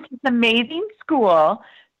 "Oh, it's this amazing school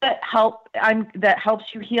that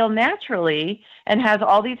helps you heal naturally and has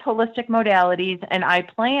all these holistic modalities. And I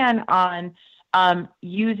plan on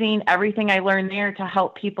using everything I learned there to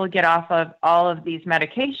help people get off of all of these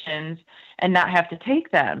medications and not have to take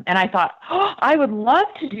them." And I thought, "Oh, I would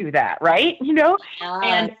love to do that," right?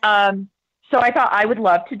 And so I thought I would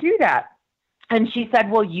love to do that. And she said,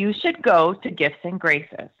 "Well, you should go to Gifts and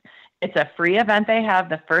Graces. It's a free event they have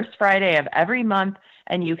the first Friday of every month,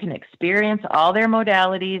 and you can experience all their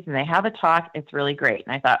modalities, and they have a talk. It's really great."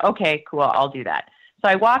 And I thought, okay, cool, I'll do that. So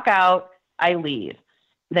I walk out, I leave.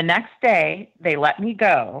 The next day, they let me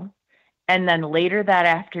go. And then later that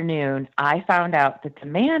afternoon, I found out that the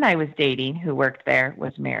man I was dating who worked there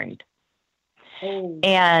was married. Oh.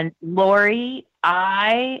 And Lori,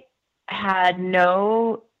 I had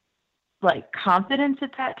no confidence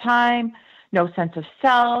at that time, no sense of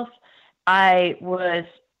self. I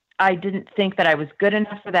didn't think that I was good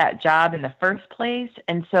enough for that job in the first place.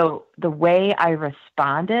 And so the way I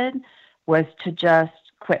responded was to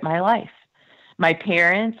just quit my life. my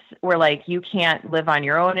parents were like, you can't live on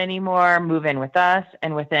your own anymore, move in with us.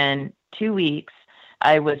 And within 2 weeks,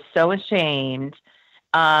 I was so ashamed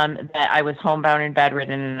that I was homebound and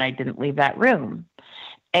bedridden, and I didn't leave that room.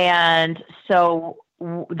 And so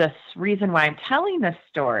the reason why I'm telling this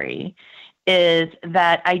story is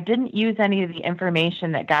that I didn't use any of the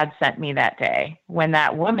information that God sent me that day when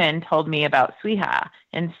that woman told me about Sweha.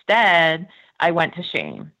 Instead, I went to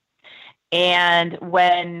shame. And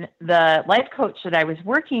when the life coach that I was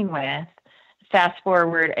working with, fast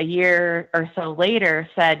forward a year or so later,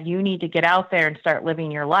 said, you need to get out there and start living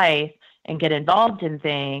your life and get involved in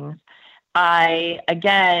things, I,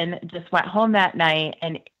 again, just went home that night,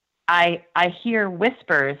 and I hear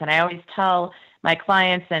whispers, and I always tell my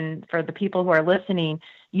clients, and for the people who are listening,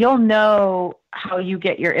 you'll know how you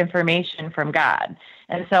get your information from God.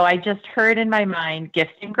 And so I just heard in my mind,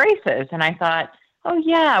 gifts and graces. And I thought, oh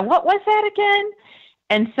yeah, what was that again?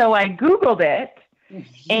 And so I Googled it,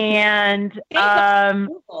 and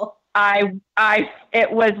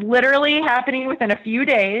it was literally happening within a few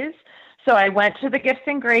days. So I went to the gifts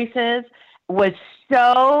and graces, was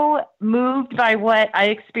so moved by what I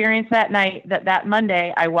experienced that night that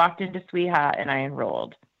Monday I walked into Sweha and I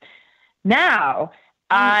enrolled. Now,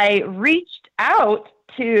 I reached out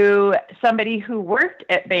to somebody who worked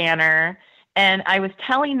at Banner, and I was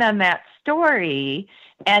telling them that story,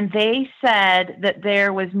 and they said that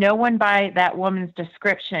there was no one by that woman's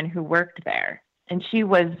description who worked there. And she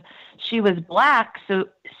was Black,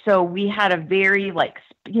 so we had a very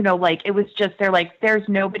it was just, they're like, there's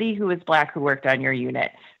nobody who was Black who worked on your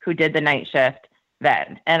unit who did the night shift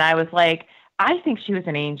then. And I was like, I think she was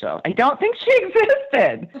an angel. I don't think she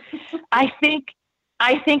existed. I think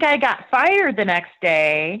I got fired the next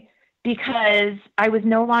day because I was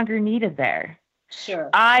no longer needed there. Sure.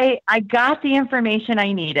 I got the information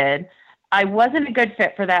I needed. I wasn't a good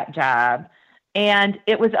fit for that job. And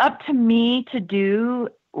it was up to me to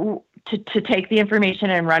take the information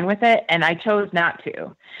and run with it. And I chose not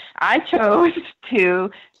to. I chose to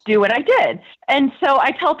do what I did. And so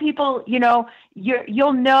I tell people,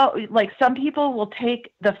 you'll know, like, some people will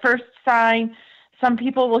take the first sign. Some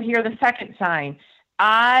people will hear the second sign.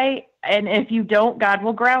 And if you don't, God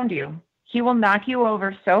will ground you. He will knock you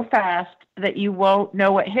over so fast that you won't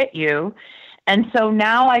know what hit you. And so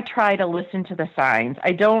now I try to listen to the signs.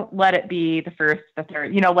 I don't let it be the first, the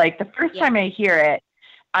third, the first time I hear it,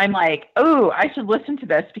 I'm like, oh, I should listen to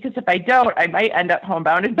this, because if I don't, I might end up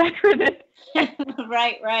homebound and bedridden.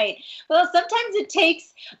 Right. Well, sometimes it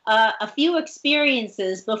takes a few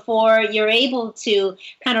experiences before you're able to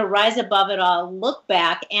kind of rise above it all, look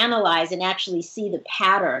back, analyze, and actually see the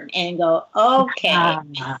pattern and go, okay,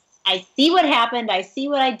 I see what happened. I see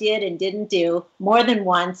what I did and didn't do more than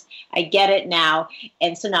once. I get it now.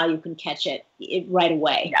 And so now you can catch it right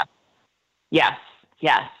away. Yeah.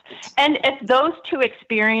 Yes. And if those two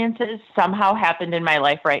experiences somehow happened in my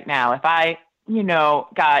life right now, if I,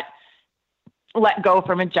 got let go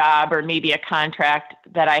from a job, or maybe a contract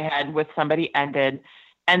that I had with somebody ended,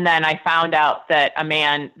 and then I found out that a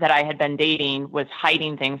man that I had been dating was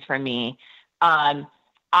hiding things from me,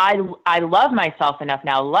 I love myself enough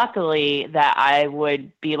now, luckily, that I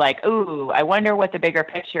would be like, ooh, I wonder what the bigger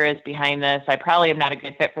picture is behind this. I probably am not a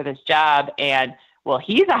good fit for this job. And, well,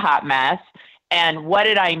 he's a hot mess. And what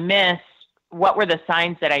did I miss? What were the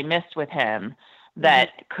signs that I missed with him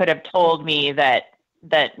that could have told me that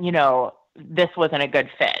this wasn't a good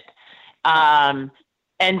fit? And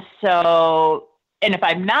if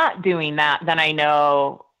I'm not doing that, then I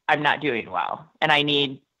know I'm not doing well, and I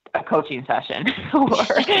need a coaching session, or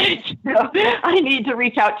I need to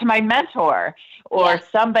reach out to my mentor or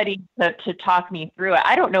somebody to talk me through it.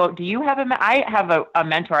 I don't know. Do you have I have a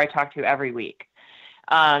mentor I talk to every week.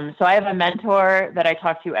 So I have a mentor that I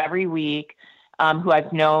talk to every week, who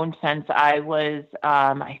I've known since I was,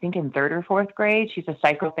 I think, in 3rd or 4th grade. She's a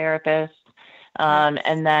psychotherapist.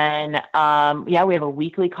 And then, we have a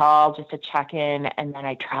weekly call just to check in. And then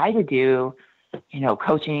I try to do,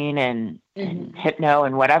 coaching and hypno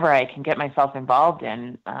and whatever I can get myself involved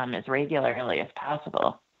in, as regularly as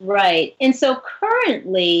possible. Right. And so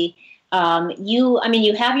currently,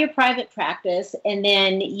 you have your private practice, and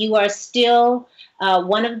then you are still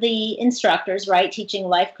one of the instructors, right, teaching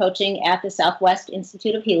life coaching at the Southwest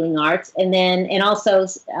Institute of Healing Arts, and also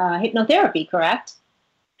hypnotherapy, correct?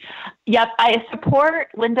 Yep. I support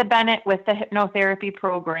Linda Bennett with the hypnotherapy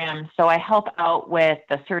program. So I help out with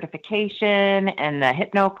the certification and the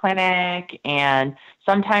hypno clinic, and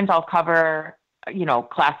sometimes I'll cover,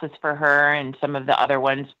 classes for her and some of the other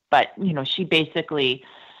ones. But, she basically,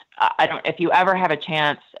 if you ever have a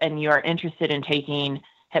chance and you're interested in taking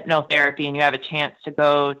hypnotherapy and you have a chance to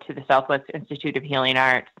go to the Southwest Institute of Healing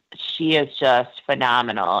Arts, she is just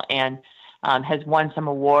phenomenal and has won some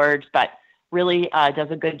awards, but really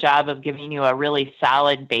does a good job of giving you a really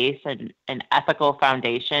solid base and an ethical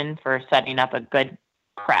foundation for setting up a good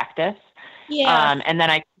practice. Yeah.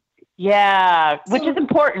 Which is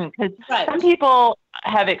important because some people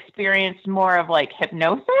have experienced more of like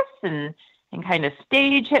hypnosis and kind of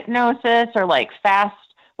stage hypnosis or like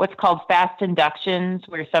what's called fast inductions,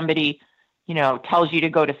 where somebody, tells you to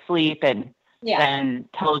go to sleep and then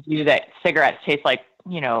tells you that cigarettes taste like,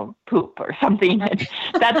 poop or something.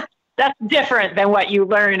 That's different than what you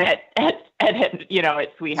learn at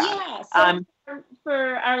Sweet House. Yeah. So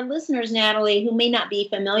for our listeners, Natalie, who may not be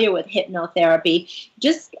familiar with hypnotherapy,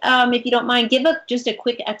 just if you don't mind, give just a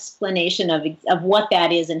quick explanation of what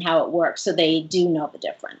that is and how it works, so they do know the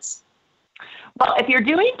difference. Well, if you're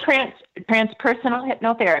doing transpersonal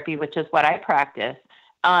hypnotherapy, which is what I practice,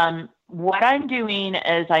 what I'm doing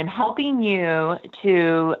is I'm helping you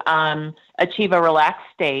to achieve a relaxed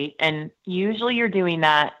state, and usually you're doing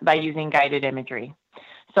that by using guided imagery.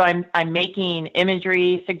 So I'm making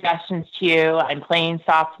imagery suggestions to you. I'm playing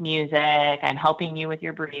soft music. I'm helping you with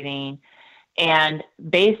your breathing. And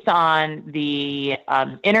based on the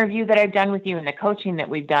interview that I've done with you and the coaching that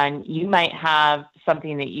we've done, you might have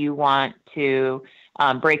something that you want to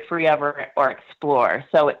break free of or explore.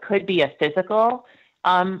 So it could be a physical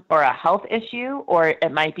or a health issue, or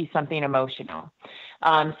it might be something emotional.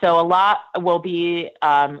 So a lot will be,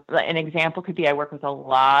 an example could be, I work with a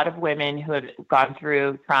lot of women who have gone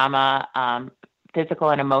through trauma, physical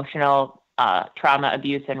and emotional trauma,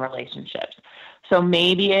 abuse in relationships. So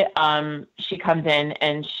maybe she comes in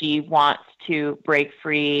and she wants to break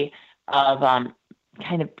free of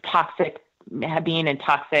kind of being in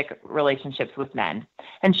toxic relationships with men.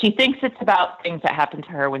 And she thinks it's about things that happened to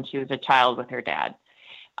her when she was a child with her dad.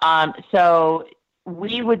 So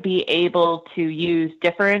we would be able to use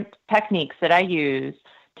different techniques that I use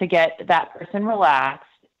to get that person relaxed.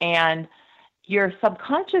 And your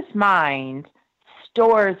subconscious mind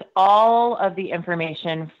stores all of the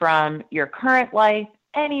information from your current life,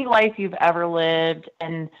 any life you've ever lived,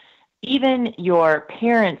 and even your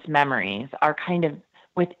parents' memories are kind of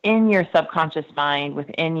within your subconscious mind,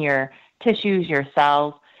 within your tissues, your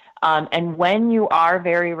cells. And when you are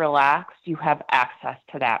very relaxed, you have access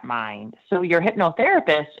to that mind. So your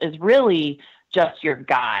hypnotherapist is really just your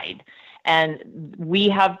guide. And we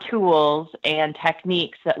have tools and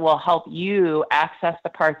techniques that will help you access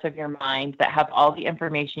the parts of your mind that have all the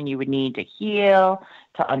information you would need to heal,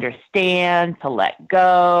 to understand, to let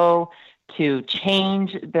go, to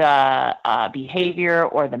change the behavior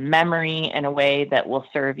or the memory in a way that will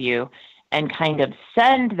serve you, and kind of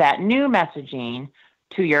send that new messaging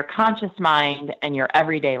to your conscious mind and your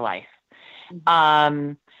everyday life.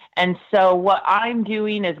 And so what I'm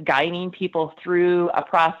doing is guiding people through a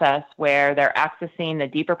process where they're accessing the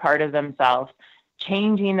deeper part of themselves,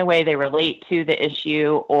 changing the way they relate to the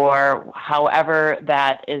issue or however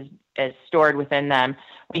that is stored within them.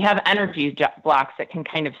 We have energy blocks that can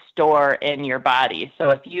kind of store in your body. So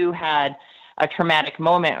if you had a traumatic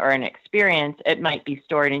moment or an experience, it might be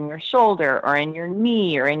stored in your shoulder or in your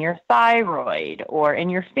knee or in your thyroid or in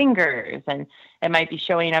your fingers. And it might be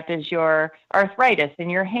showing up as your arthritis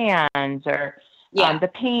in your hands or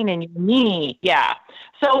the pain in your knee. Yeah.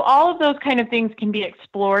 So all of those kind of things can be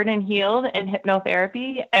explored and healed in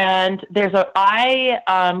hypnotherapy. And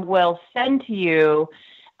I will send to you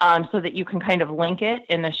so that you can kind of link it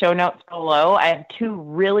in the show notes below. I have 2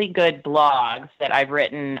 really good blogs that I've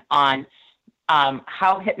written on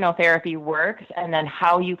how hypnotherapy works, and then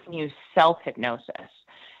how you can use self-hypnosis,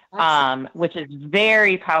 which is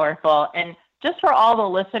very powerful. And just for all the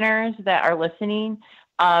listeners that are listening,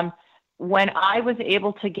 when I was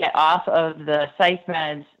able to get off of the psych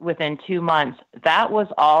meds within 2 months, that was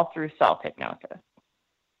all through self-hypnosis.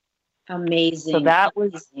 Amazing. So that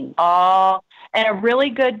was all. And a really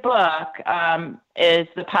good book is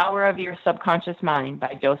The Power of Your Subconscious Mind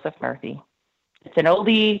by Joseph Murphy. It's an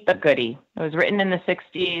oldie but goodie. It was written in the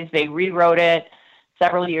 60s. They rewrote it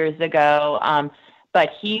several years ago. But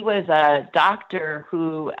he was a doctor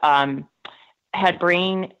who had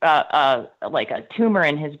brain, like a tumor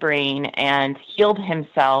in his brain, and healed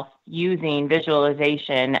himself using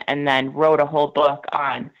visualization, and then wrote a whole book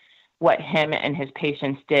on what him and his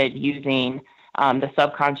patients did using the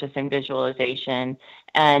subconscious and visualization.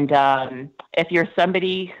 And if you're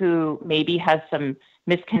somebody who maybe has some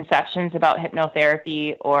misconceptions about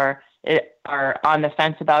hypnotherapy or are on the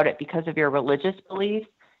fence about it because of your religious beliefs,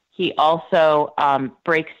 he also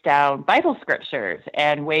breaks down Bible scriptures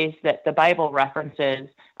and ways that the Bible references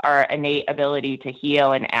our innate ability to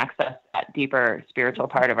heal and access that deeper spiritual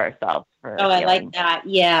part of ourselves. I like that.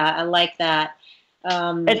 Yeah, I like that.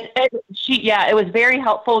 It was very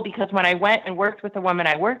helpful because when I went and worked with the woman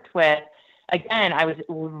I worked with, again, I was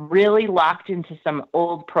really locked into some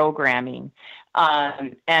old programming,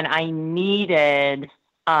 and I needed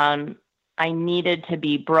to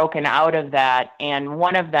be broken out of that. And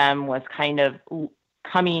one of them was kind of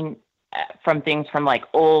coming from things from like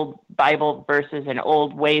old Bible verses and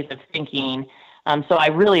old ways of thinking. So I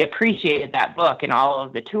really appreciated that book and all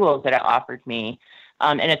of the tools that it offered me.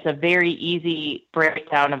 And it's a very easy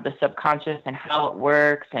breakdown of the subconscious and how it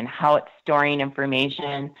works and how it's storing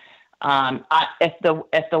information. If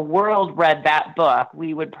the world read that book,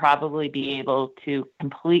 we would probably be able to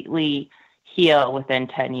completely heal within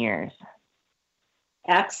 10 years.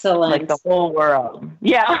 Excellent. Like the whole world.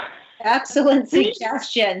 Yeah. Excellent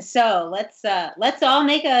suggestion. So let's all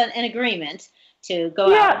make an agreement to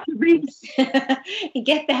go out to read and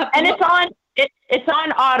get that book. And it's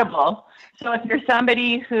on Audible. So if you're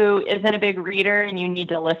somebody who isn't a big reader and you need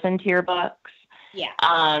to listen to your books,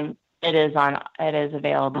 it is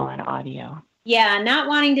available in audio. Yeah, not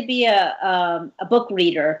wanting to be a book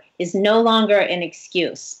reader is no longer an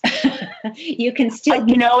excuse. You can still...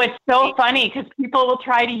 it's so funny because people will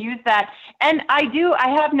try to use that. And I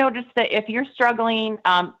have noticed that if you're struggling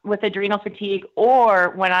with adrenal fatigue,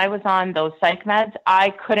 or when I was on those psych meds,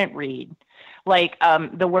 I couldn't read. Like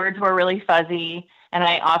the words were really fuzzy, and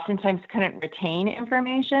I oftentimes couldn't retain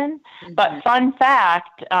information. Mm-hmm. But fun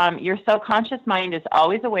fact, your subconscious mind is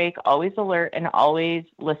always awake, always alert, and always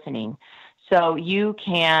listening. So you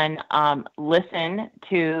can listen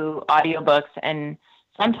to audiobooks, and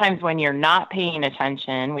sometimes when you're not paying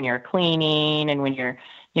attention, when you're cleaning and when you're,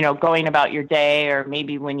 going about your day, or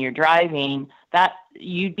maybe when you're driving, that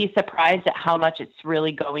you'd be surprised at how much it's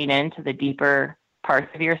really going into the deeper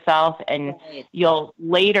parts of yourself. And you'll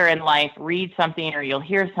later in life read something or you'll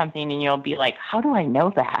hear something and you'll be like, how do I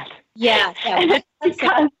know that? Yeah. That's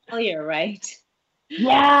because, familiar, right?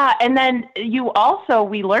 Yeah. And then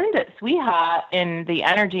we learned at SWIHA in the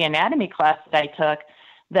energy anatomy class that I took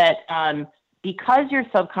that because your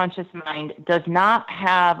subconscious mind does not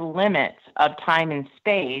have limits of time and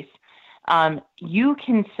space, you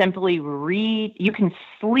can simply read, you can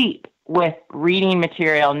sleep with reading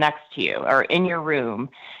material next to you or in your room,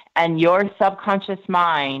 and your subconscious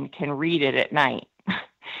mind can read it at night.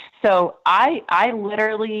 So I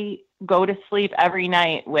literally go to sleep every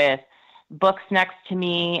night with books next to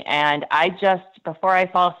me, and before I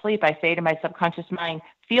fall asleep, I say to my subconscious mind,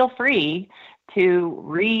 feel free to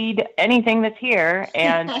read anything that's here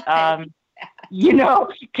and,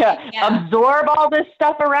 absorb all this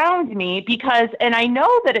stuff around me and I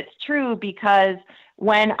know that it's true because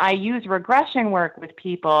when I use regression work with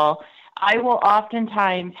people, I will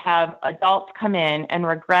oftentimes have adults come in and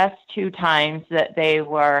regress 2 times that they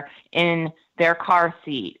were in their car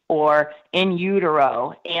seat or in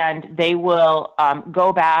utero, and they will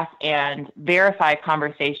go back and verify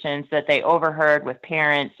conversations that they overheard with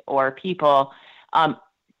parents or people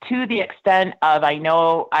to the extent of, I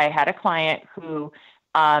know I had a client who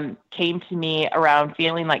came to me around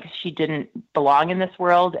feeling like she didn't belong in this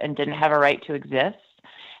world and didn't have a right to exist.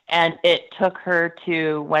 And it took her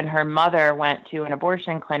to when her mother went to an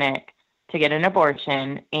abortion clinic to get an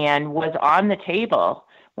abortion and was on the table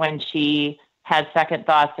when she had second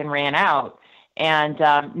thoughts and ran out, and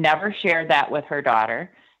never shared that with her daughter.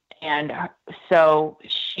 And so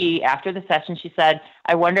after the session, she said,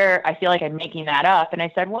 I feel like I'm making that up. And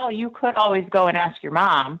I said, well, you could always go and ask your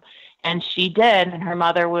mom. And she did. And her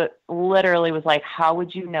mother literally was like, how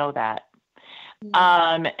would you know that?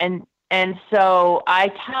 Mm-hmm. And so I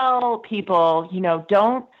tell people,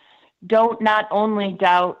 don't not only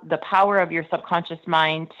doubt the power of your subconscious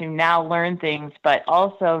mind to now learn things, but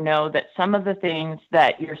also know that some of the things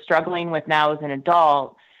that you're struggling with now as an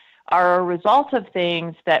adult are a result of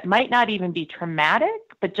things that might not even be traumatic,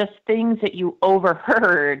 but just things that you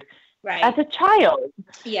overheard as a child.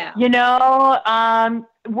 Yeah.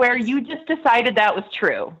 Where you just decided that was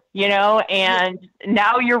true, and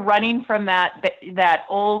now you're running from that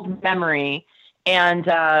old memory, and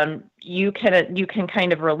you can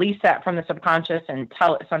kind of release that from the subconscious and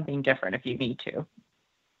tell it something different if you need to.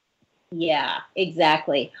 Yeah,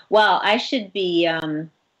 exactly. Well, I should be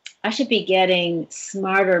I should be getting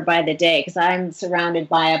smarter by the day because I'm surrounded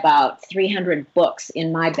by about 300 books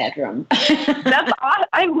in my bedroom. That's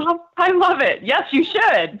awesome. I love it. Yes, you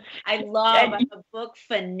should. I'm a book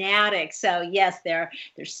fanatic. So yes, they're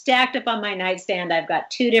stacked up on my nightstand. I've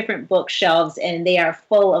got 2 different bookshelves and they are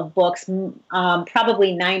full of books.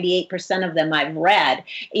 Probably 98% of them I've read,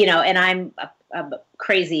 and I'm a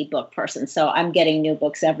crazy book person, so I'm getting new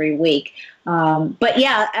books every week. But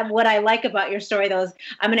yeah, what I like about your story, though, is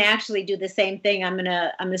I'm going to actually do the same thing. I'm going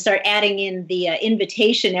to start adding in the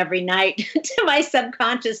invitation every night to my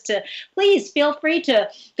subconscious to please feel free to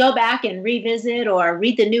go back and revisit or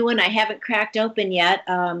read the new one I haven't cracked open yet.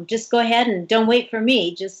 Just go ahead and don't wait for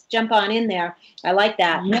me. Just jump on in there. I like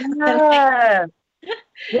that. Yeah.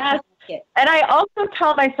 Yes. And I also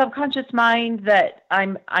tell my subconscious mind that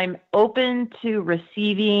I'm open to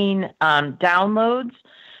receiving downloads.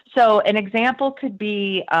 So an example could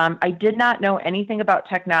be, I did not know anything about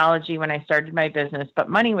technology when I started my business, but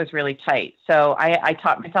money was really tight. So I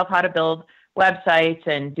taught myself how to build websites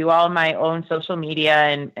and do all of my own social media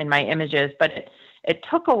and my images, but it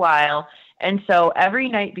took a while. And so every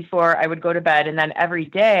night before I would go to bed, and then every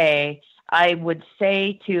day I would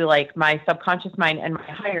say to like my subconscious mind and my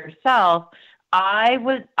higher self,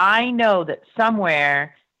 I know that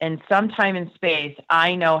somewhere in some time and space,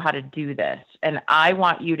 I know how to do this. And I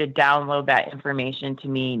want you to download that information to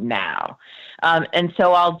me now. And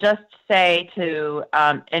so I'll just say to,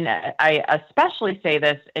 and I especially say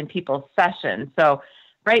this in people's sessions. So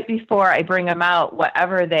right before I bring them out,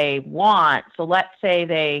 whatever they want. So let's say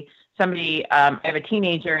I have a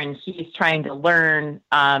teenager and he's trying to learn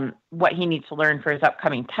what he needs to learn for his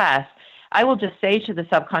upcoming test. I will just say to the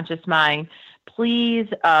subconscious mind, please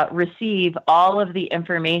receive all of the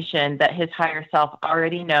information that his higher self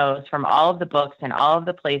already knows from all of the books and all of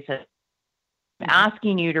the places. I'm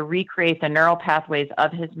asking you to recreate the neural pathways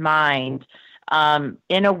of his mind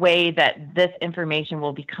in a way that this information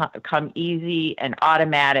will become easy and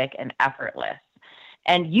automatic and effortless.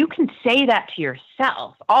 And you can say that to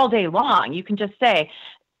yourself all day long. You can just say,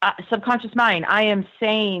 subconscious mind, I am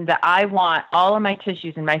saying that I want all of my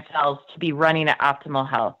tissues and my cells to be running at optimal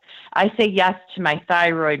health. I say yes to my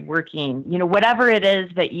thyroid working. Whatever it is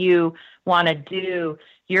that you want to do,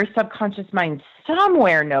 your subconscious mind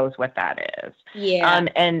somewhere knows what that is. Yeah.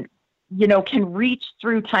 And can reach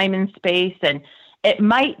through time and space. And it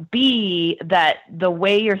might be that the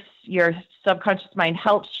way your subconscious mind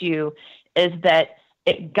helps you is that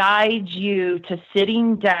it guides you to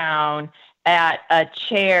sitting down at a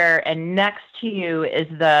chair, and next to you is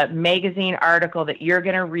the magazine article that you're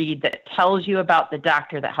going to read that tells you about the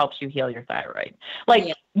doctor that helps you heal your thyroid.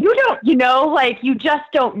 You just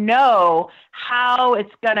don't know how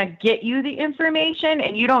it's going to get you the information,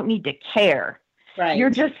 and you don't need to care. Right. You're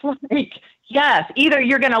just like, yes, either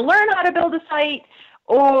you're going to learn how to build a site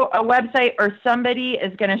or a website, or somebody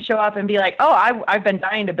is going to show up and be like, oh, I've been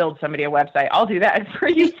dying to build somebody a website. I'll do that for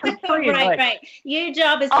you for free. Right. Your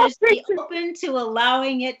job is just to be open to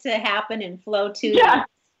allowing it to happen and flow to you.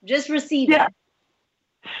 Just receive it.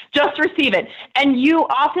 Just receive it. And you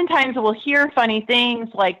oftentimes will hear funny things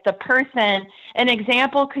like an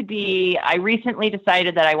example could be, I recently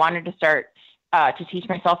decided that I wanted to start to teach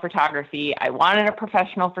myself photography. I wanted a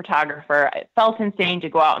professional photographer. It felt insane to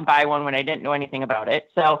go out and buy one when I didn't know anything about it.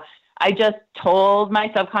 So I just told my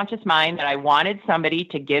subconscious mind that I wanted somebody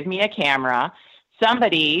to give me a camera,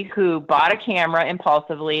 somebody who bought a camera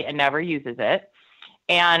impulsively and never uses it.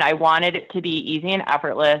 And I wanted it to be easy and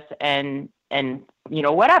effortless and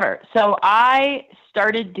whatever. So I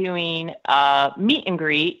started doing a meet and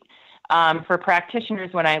greet for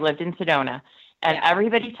practitioners when I lived in Sedona. And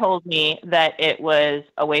everybody told me that it was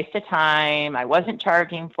a waste of time. I wasn't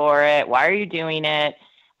charging for it. Why are you doing it?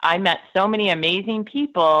 I met so many amazing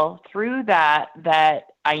people through that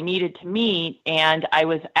I needed to meet. And I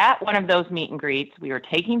was at one of those meet and greets. We were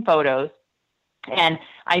taking photos. And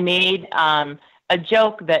I made a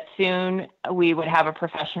joke that soon we would have a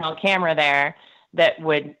professional camera there that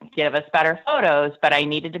would give us better photos, but I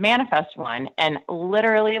needed to manifest one. And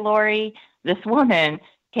literally, Lori, this woman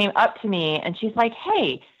came up to me and she's like,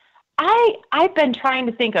 hey, I've been trying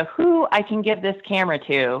to think of who I can give this camera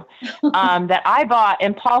to that I bought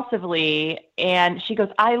impulsively. And she goes,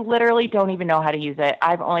 I literally don't even know how to use it.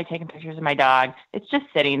 I've only taken pictures of my dog. It's just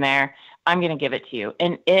sitting there. I'm going to give it to you.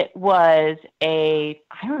 And it was a,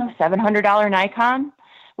 $700 Nikon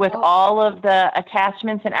with all of the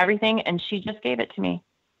attachments and everything. And she just gave it to me.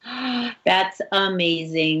 That's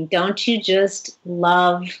amazing. Don't you just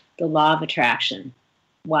love the law of attraction?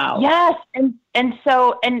 Wow. Yes. And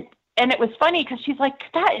it was funny because she's like,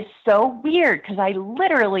 that is so weird because I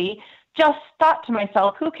literally just thought to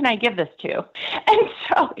myself, who can I give this to? And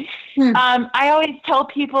so I always tell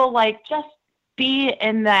people, like, just be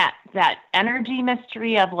in that energy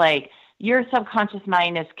mystery of, like, your subconscious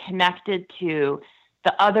mind is connected to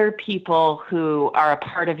the other people who are a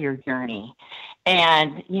part of your journey.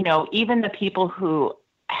 And, you know, even the people who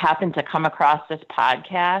happen to come across this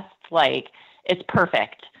podcast, like, it's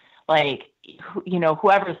perfect. Like, you know,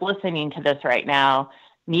 whoever's listening to this right now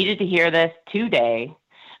needed to hear this today.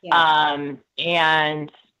 Yeah.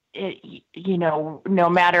 And it, you know, no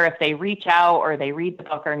matter if they reach out or they read the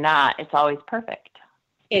book or not, it's always perfect.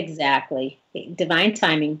 Exactly. Divine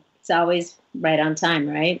timing. It's always right on time,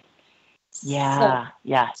 right? Yeah.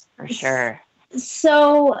 Yes, for sure.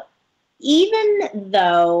 So even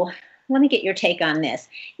though, let me get your take on this,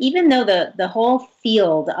 even though the whole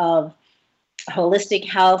field of holistic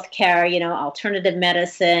health care, you know, alternative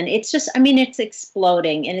medicine, it's just, I mean, it's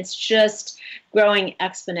exploding and it's just growing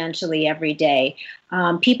exponentially every day.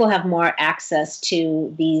 People have more access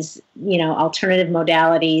to these, you know, alternative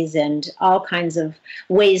modalities and all kinds of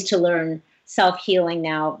ways to learn self-healing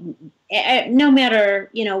now, no matter,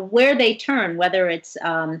 you know, where they turn, whether it's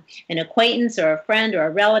an acquaintance or a friend or a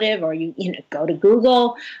relative, or you know, go to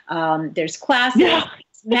Google, there's classes. Yeah.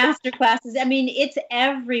 Master classes. I mean, it's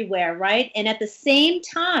everywhere, right? And at the same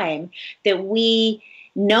time that we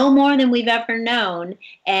know more than we've ever known,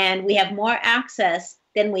 and we have more access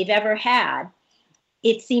than we've ever had,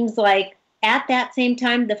 it seems like at that same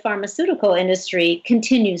time, the pharmaceutical industry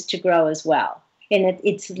continues to grow as well. And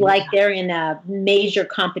it's like they're in a major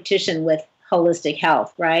competition with holistic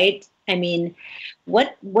health, right? I mean,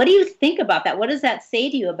 what do you think about that? What does that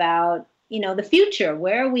say to you about, you know, the future?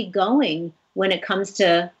 Where are we going when it comes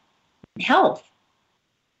to health?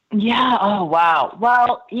 Yeah. Oh, wow.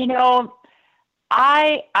 Well, you know,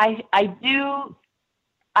 I do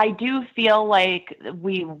feel like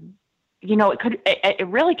we, you know, it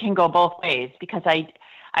really can go both ways, because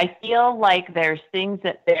I feel like there's things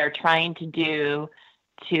that they're trying to do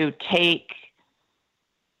to take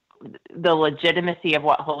the legitimacy of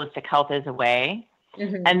what holistic health is away.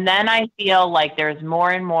 Mm-hmm. And then I feel like there's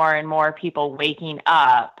more and more and more people waking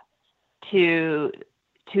up to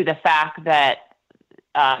the fact that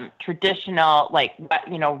traditional, like,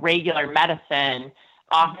 you know, regular medicine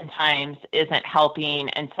oftentimes isn't helping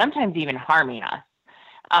and sometimes even harming us.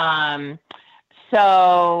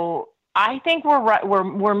 So I think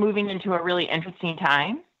we're moving into a really interesting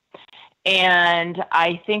time, and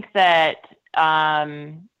I think that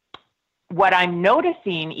what I'm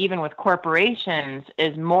noticing, even with corporations,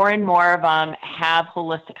 is more and more of them have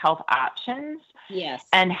holistic health options. Yes.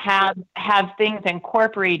 And have things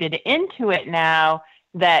incorporated into it now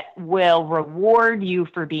that will reward you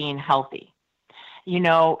for being healthy, you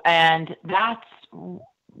know, and that's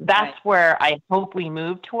right. Where I hope we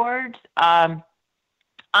move towards. I'm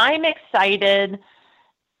excited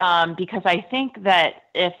because I think that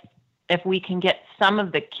if we can get some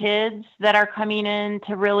of the kids that are coming in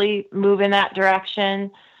to really move in that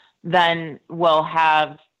direction, then we'll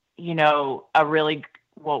have, you know,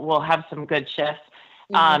 we'll have some good shifts.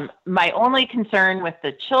 Mm-hmm. My only concern with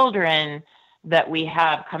the children that we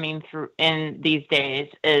have coming through in these days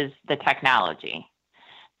is the technology,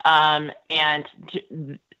 and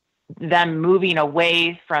them moving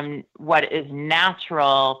away from what is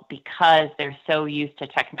natural because they're so used to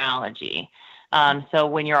technology. So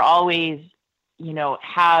when you're always, you know,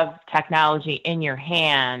 have technology in your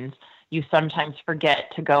hands, you sometimes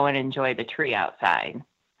forget to go and enjoy the tree outside.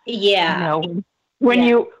 Yeah. You know,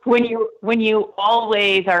 when you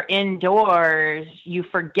always are indoors, you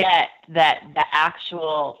forget that the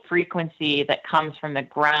actual frequency that comes from the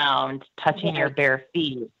ground touching your bare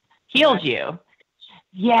feet heals you.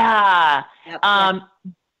 Yeah. Yep.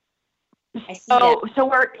 So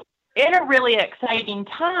we're in a really exciting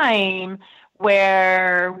time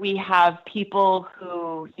where we have people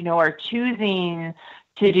who, you know, are choosing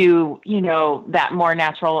to do, you know, that more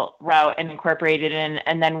natural route and incorporate it in.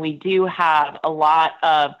 And then we do have a lot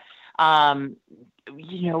of,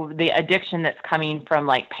 you know, the addiction that's coming from,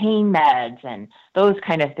 like, pain meds and those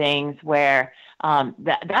kind of things, where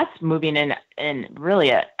that's moving in really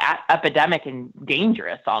a epidemic and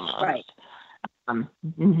dangerous almost. Right.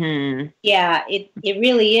 Mm-hmm. Yeah, it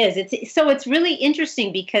really is. It's really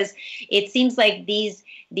interesting because it seems like these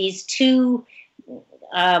two,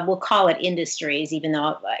 we'll call it industries, even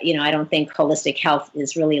though, you know, I don't think holistic health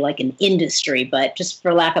is really like an industry, but just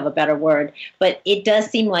for lack of a better word. But it does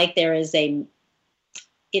seem like there is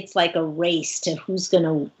it's like a race to who's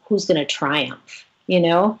gonna triumph. You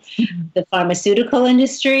know, the pharmaceutical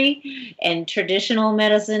industry and traditional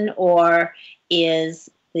medicine, or is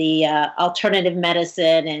the alternative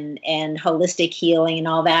medicine and holistic healing and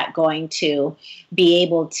all that going to be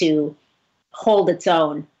able to hold its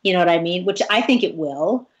own? You know what I mean? Which I think it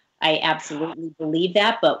will. I absolutely believe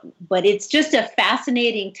that. But it's just a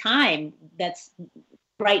fascinating time that's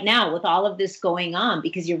right now with all of this going on,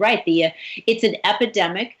 because you're right. It's an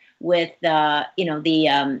epidemic with the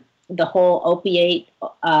whole opioid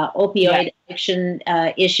addiction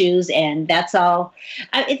issues, and that's all.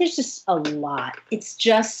 There's just a lot. It's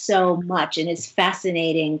just so much, and it's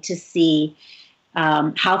fascinating to see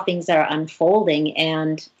how things are unfolding.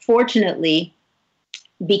 And fortunately,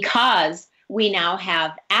 because we now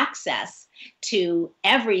have access to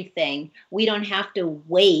everything, we don't have to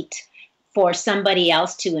wait for somebody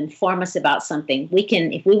else to inform us about something. We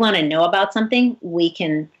can, if we want to know about something, we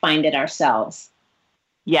can find it ourselves.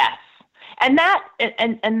 Yes. And that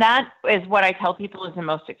is what I tell people is the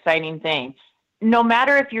most exciting thing. No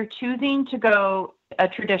matter if you're choosing to go a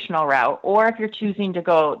traditional route or if you're choosing to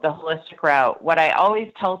go the holistic route, what I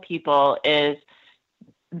always tell people is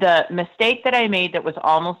the mistake that I made that was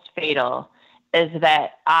almost fatal is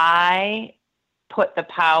that I put the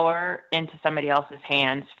power into somebody else's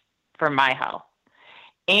hands for my health.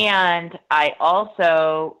 And I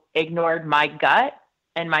also ignored my gut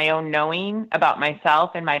and my own knowing about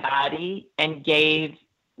myself and my body and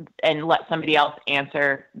let somebody else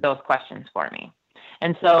answer those questions for me.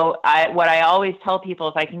 And so what I always tell people,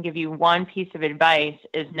 if I can give you one piece of advice,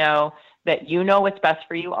 is know that you know what's best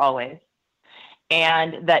for you always.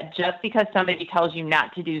 And that just because somebody tells you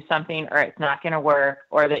not to do something or it's not going to work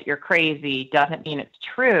or that you're crazy doesn't mean it's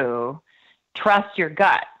true. Trust your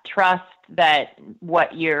gut. Trust that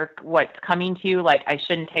what's coming to you, like I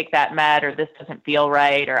shouldn't take that med, or this doesn't feel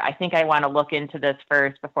right, or I think I want to look into this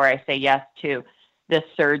first before I say yes to this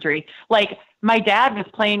surgery. Like my dad was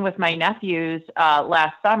playing with my nephews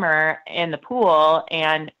last summer in the pool,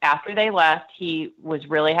 and after they left, he was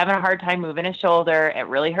really having a hard time moving his shoulder. It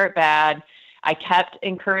really hurt bad. I kept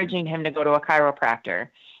encouraging him to go to a chiropractor.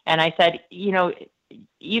 And I said,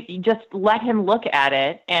 you just let him look at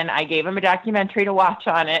it. And I gave him a documentary to watch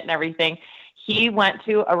on it and everything. He went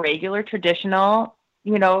to a regular traditional,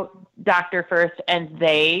 doctor first, and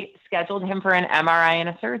they scheduled him for an MRI and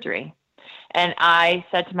a surgery. And I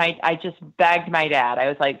said I just begged my dad. I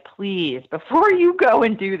was like, please, before you go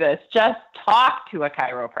and do this, just talk to a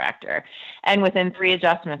chiropractor. And within 3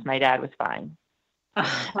 adjustments, my dad was fine.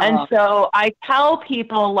 And so I tell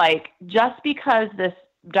people, like, just because this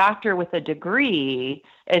doctor with a degree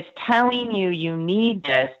is telling you need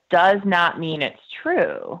this does not mean it's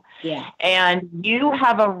true. Yeah. And you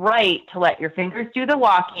have a right to let your fingers do the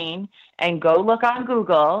walking and go look on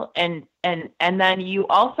Google, and then you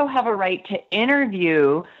also have a right to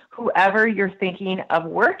interview whoever you're thinking of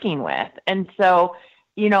working with. And so,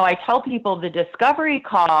 I tell people the discovery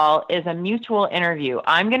call is a mutual interview.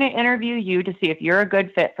 I'm going to interview you to see if you're a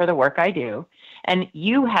good fit for the work I do. And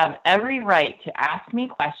you have every right to ask me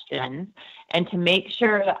questions and to make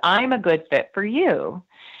sure that I'm a good fit for you.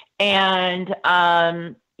 And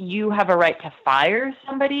you have a right to fire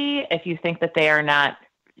somebody if you think that they are not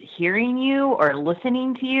hearing you or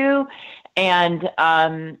listening to you. And,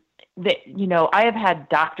 I have had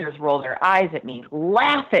doctors roll their eyes at me,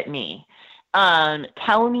 laugh at me,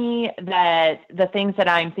 tell me that the things that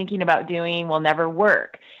I'm thinking about doing will never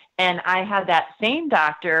work. And I had that same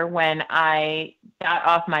doctor when I got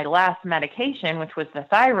off my last medication, which was the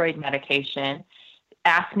thyroid medication,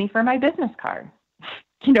 ask me for my business card.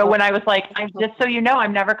 When I was like, just so you know,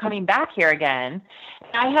 I'm never coming back here again.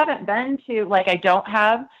 And I haven't been to, I don't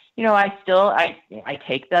have, I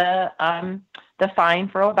take the fine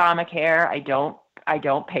for Obamacare. I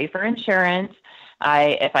don't pay for insurance.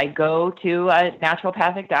 If I go to a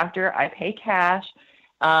naturopathic doctor, I pay cash.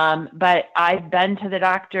 But I've been to the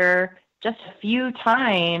doctor just a few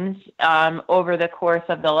times over the course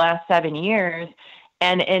of the last 7 years.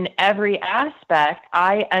 And in every aspect,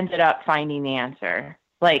 I ended up finding the answer.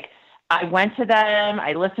 Like, I went to them,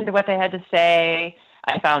 I listened to what they had to say.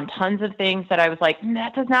 I found tons of things that I was like,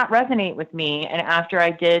 that does not resonate with me. And after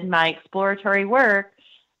I did my exploratory work,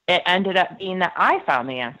 it ended up being that I found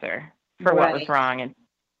the answer for what was wrong. And,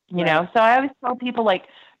 so I always tell people, like,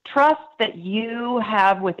 trust that you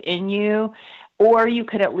have within you, or you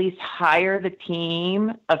could at least hire the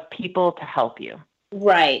team of people to help you.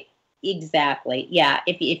 Right. Exactly. Yeah.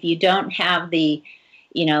 If you don't have the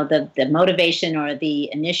motivation or the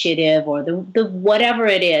initiative or the whatever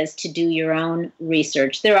it is to do your own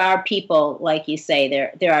research, there are people, like you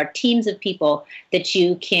say, there are teams of people that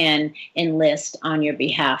you can enlist on your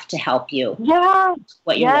behalf to help you. Yeah.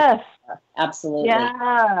 What you're looking for. Absolutely.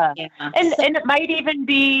 Yeah. Yeah. And it might even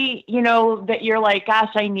be, that you're like,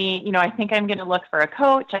 gosh, I think I'm going to look for a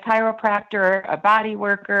coach, a chiropractor, a body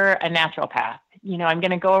worker, a naturopath. I'm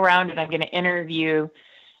going to go around and I'm going to interview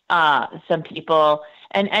some people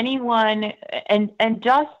and anyone, and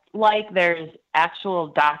just like there's actual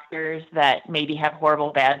doctors that maybe have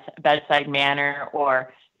horrible bedside manner,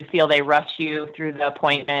 or you feel they rush you through the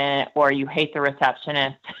appointment, or you hate the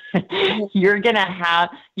receptionist, you're gonna have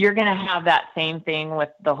that same thing with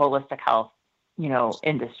the holistic health,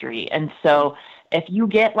 industry. And so if you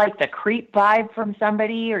get like the creep vibe from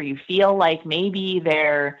somebody, or you feel like maybe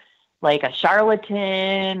they're like a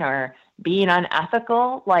charlatan or being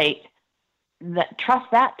unethical, like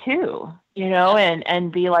trust that too,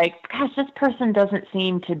 and be like, gosh, this person doesn't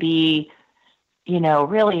seem to be,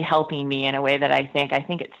 really helping me in a way that I think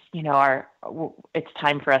it's, it's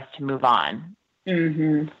time for us to move on.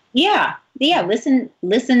 Mm-hmm. Yeah. Yeah.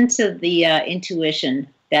 Listen to the intuition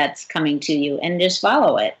that's coming to you and just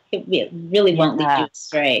follow it. It really won't lead you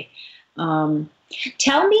astray.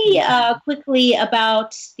 Tell me quickly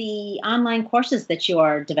about the online courses that you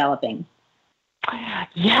are developing.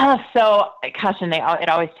 Yeah. So, gosh, and it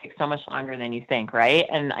always takes so much longer than you think, right?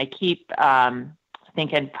 And I keep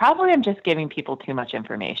thinking probably I'm just giving people too much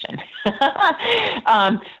information.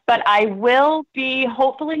 But I will be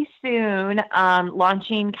hopefully soon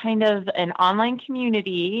launching kind of an online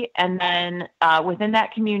community. And then within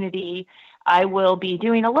that community, I will be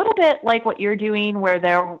doing a little bit like what you're doing, where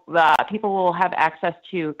people will have access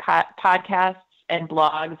to podcasts and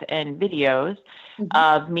blogs and videos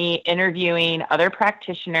of me interviewing other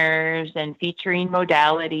practitioners and featuring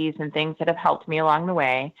modalities and things that have helped me along the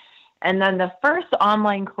way. And then the first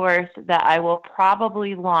online course that I will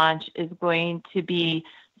probably launch is going to be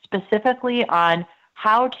specifically on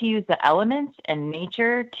how to use the elements and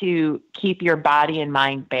nature to keep your body and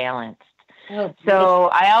mind balanced. Oh, so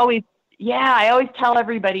I always tell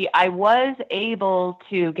everybody I was able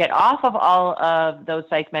to get off of all of those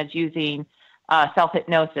psych meds using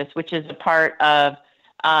self-hypnosis, which is a part of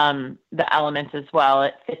the elements as well.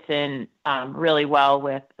 It fits in really well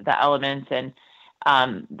with the elements, and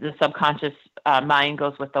the subconscious mind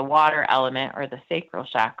goes with the water element or the sacral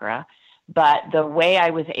chakra. But the way I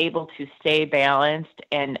was able to stay balanced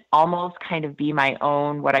and almost kind of be my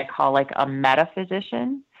own, what I call like a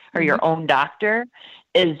metaphysician or your own doctor,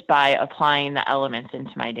 is by applying the elements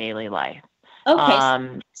into my daily life.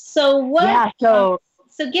 Okay. So what? Yeah,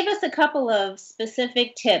 so give us a couple of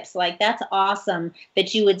specific tips. Like, that's awesome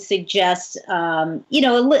that you would suggest,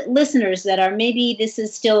 listeners that are, maybe this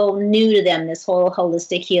is still new to them, this whole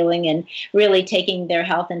holistic healing and really taking their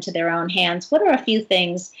health into their own hands. What are a few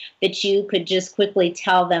things that you could just quickly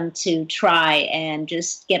tell them to try and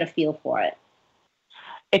just get a feel for it?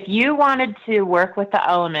 If you wanted to work with the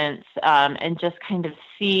elements and just kind of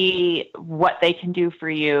see what they can do for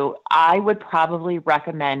you, I would probably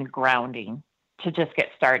recommend grounding to just get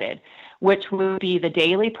started, which would be the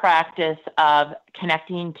daily practice of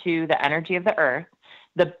connecting to the energy of the earth.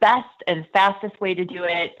 The best and fastest way to do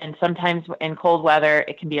it, and sometimes in cold weather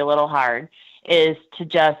it can be a little hard, is to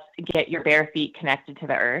just get your bare feet connected to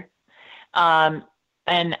the earth.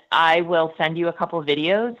 And I will send you a couple of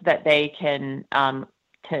videos that they can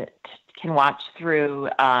watch through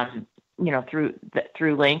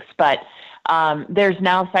through links. But there's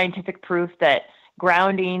now scientific proof that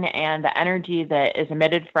grounding and the energy that is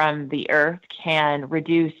emitted from the earth can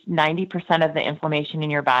reduce 90% of the inflammation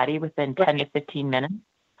in your body within 10 to 15 minutes.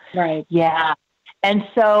 Right. Yeah. And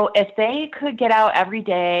so if they could get out every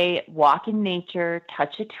day, walk in nature,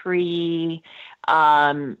 touch a tree,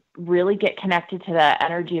 really get connected to the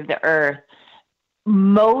energy of the earth,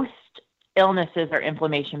 most illnesses are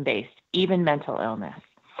inflammation-based, even mental illness.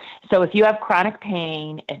 So if you have chronic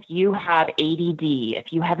pain, if you have ADD,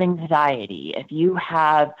 if you have anxiety, if you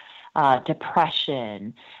have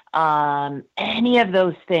depression, any of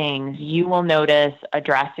those things, you will notice a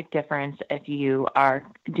drastic difference if you are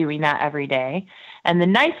doing that every day. And the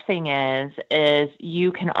nice thing is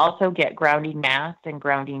you can also get grounding mats and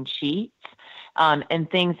grounding sheets. And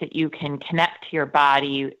things that you can connect to your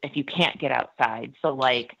body if you can't get outside. So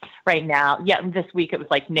like right now, this week it was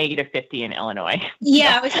like -50 in Illinois.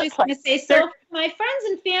 Yeah, I was just going to say, so my friends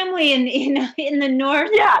and family in the north.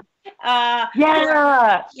 Yeah.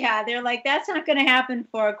 They're like, that's not going to happen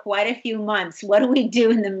for quite a few months. What do we do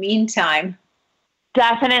in the meantime?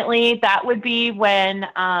 Definitely. That would be when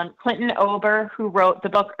Clinton Ober, who wrote the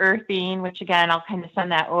book Earthing, which again, I'll kind of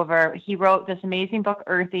send that over. He wrote this amazing book,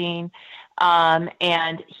 Earthing.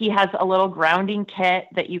 And he has a little grounding kit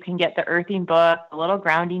that you can get, the Earthing book, a little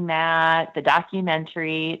grounding mat, the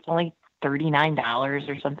documentary. It's only $39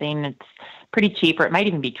 or something. It's pretty cheap, or it might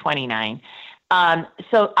even be $29.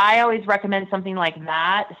 So I always recommend something like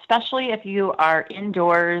that, especially if you are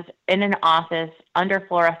indoors in an office under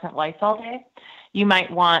fluorescent lights all day. You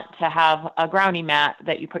might want to have a grounding mat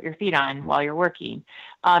that you put your feet on while you're working.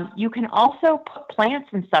 You can also put plants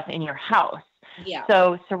and stuff in your house. Yeah.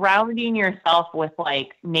 So surrounding yourself with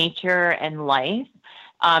like nature and life.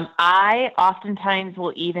 I oftentimes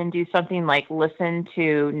will even do something like listen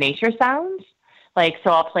to nature sounds. Like, so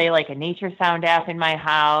I'll play like a nature sound app in my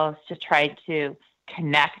house to try to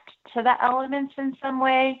connect to the elements in some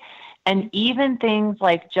way. And even things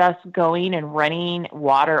like just going and running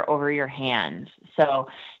water over your hands. So,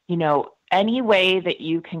 any way that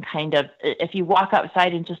you can kind of, if you walk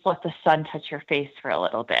outside and just let the sun touch your face for a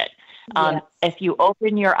little bit. Yes. If you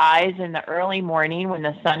open your eyes in the early morning when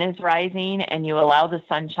the sun is rising and you allow the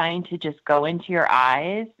sunshine to just go into your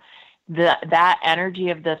eyes, that energy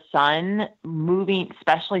of the sun moving,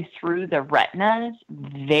 especially through the retinas,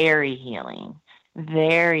 very healing,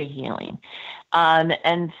 very healing.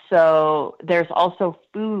 And so there's also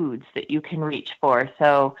foods that you can reach for.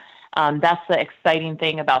 So that's the exciting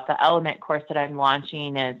thing about the Element course that I'm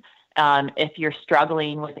launching is if you're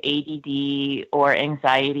struggling with ADD or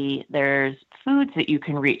anxiety, there's foods that you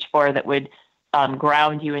can reach for that would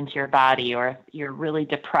ground you into your body. Or if you're really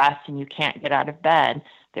depressed and you can't get out of bed,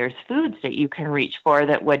 there's foods that you can reach for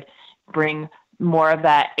that would bring more of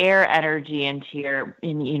that air energy into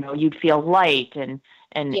you'd feel light and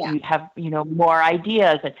you'd have, more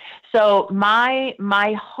ideas. And so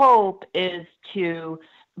my hope is to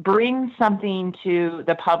bring something to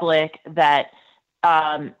the public that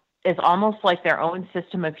is almost like their own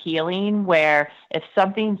system of healing, where if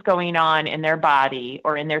something's going on in their body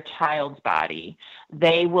or in their child's body,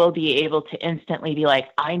 they will be able to instantly be like,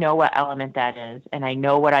 I know what element that is, and I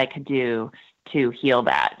know what I could do to heal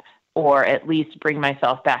that, or at least bring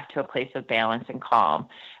myself back to a place of balance and calm,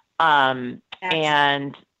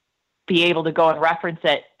 and be able to go and reference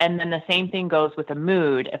it. And then the same thing goes with a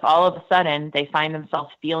mood. If all of a sudden they find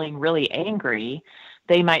themselves feeling really angry,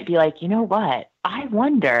 they might be like, you know what? I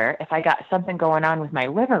wonder if I got something going on with my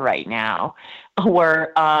liver right now,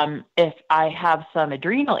 or if I have some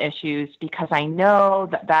adrenal issues, because I know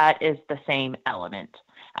that is the same element.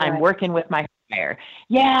 I'm working with my fire.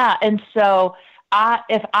 Yeah. And so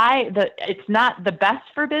it's not the best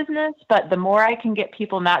for business, but the more I can get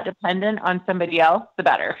people not dependent on somebody else, the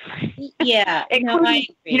better. Yeah. Including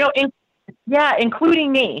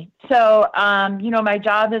me. So, my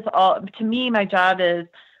job is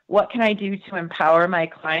what can I do to empower my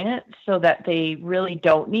clients so that they really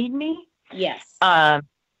don't need me? Yes.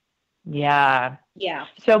 Yeah. Yeah.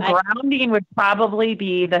 So grounding would probably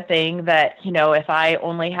be the thing that, if I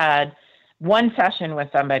only had one session with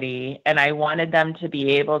somebody and I wanted them to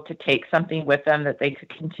be able to take something with them that they could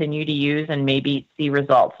continue to use and maybe see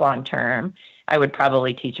results long term, I would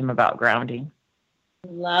probably teach them about grounding.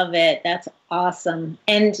 Love it. That's awesome.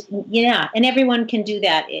 And and everyone can do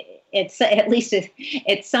that. It's at least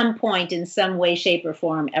at some point in some way, shape, or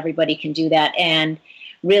form, everybody can do that. And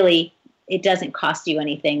really, it doesn't cost you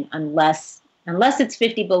anything unless it's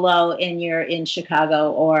 50 below and you're in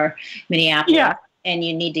Chicago or Minneapolis. Yeah. And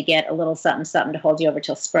you need to get a little something to hold you over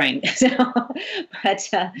till spring. But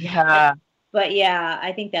yeah,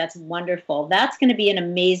 I think that's wonderful. That's going to be an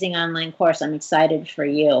amazing online course. I'm excited for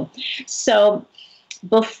you. So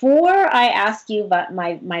before I ask you about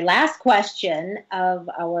my last question of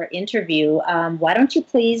our interview, why don't you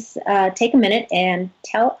please take a minute and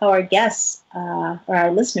tell our guests, or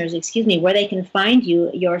our listeners, where they can find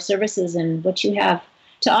you, your services, and what you have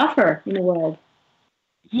to offer in the world.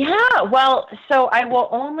 Yeah, well, so I will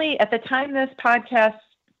only, at the time this podcast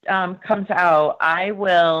comes out, I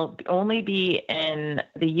will only be in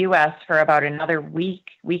the U.S. for about another week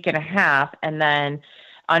and a half. And then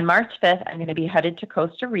on March 5th, I'm going to be headed to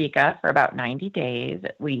Costa Rica for about 90 days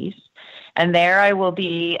at least. And there I will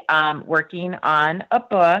be working on a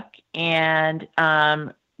book and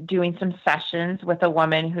doing some sessions with a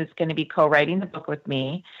woman who's going to be co-writing the book with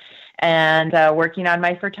me, and working on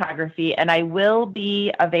my photography. And I will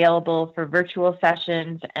be available for virtual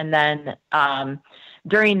sessions. And then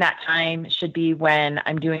during that time should be when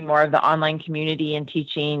I'm doing more of the online community and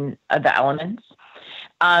teaching the elements.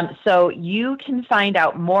 So you can find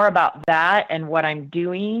out more about that and what I'm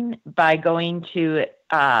doing by going to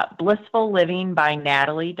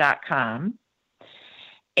blissfullivingbyNatalie.com.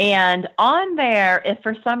 And on there, if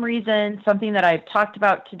for some reason something that I've talked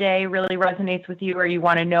about today really resonates with you, or you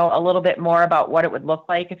want to know a little bit more about what it would look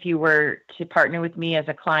like if you were to partner with me as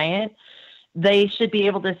a client, they should be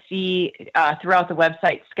able to see throughout the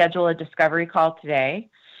website, schedule a discovery call today.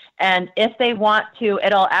 And if they want to,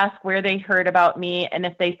 it'll ask where they heard about me. And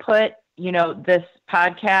if they put, this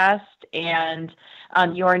podcast and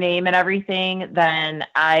your name and everything, then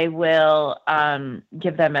I will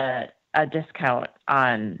give them a discount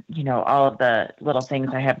on, all of the little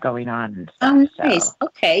things I have going on and stuff. Oh, nice. So.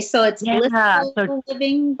 Okay. So it's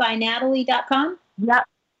blissfullivingbyNatalie.com? Yep.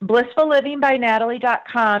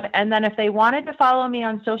 blissfullivingbyNatalie.com. And then if they wanted to follow me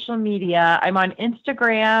on social media, I'm on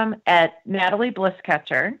Instagram at Natalie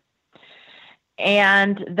Blisscatcher.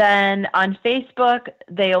 And then on Facebook,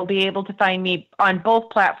 they'll be able to find me on both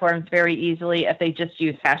platforms very easily if they just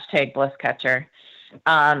use #Blisscatcher.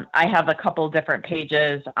 I have a couple different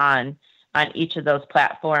pages on each of those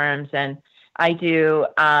platforms, and I do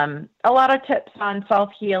a lot of tips on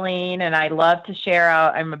self-healing, and I love to share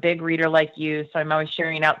out. I'm a big reader like you, so I'm always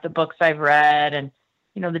sharing out the books I've read and,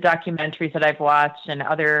 the documentaries that I've watched and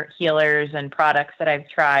other healers and products that I've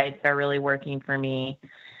tried that are really working for me.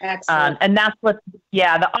 Excellent. And that's the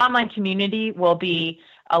online community will be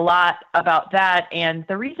a lot about that. And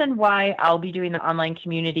the reason why I'll be doing the online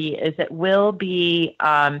community is it will be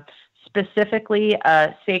specifically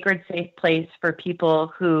a sacred, safe place for people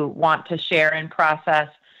who want to share and process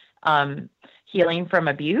healing from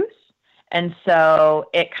abuse. And so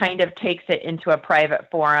it kind of takes it into a private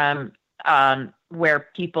forum where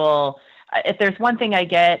people, if there's one thing I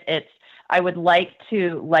get, I would like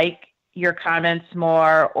to your comments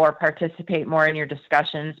more or participate more in your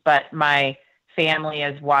discussions, but my family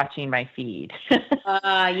is watching my feed.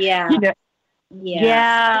 Yeah.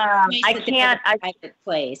 Yeah. I can't. Private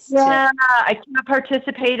place. Yeah. I can't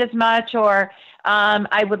participate as much, or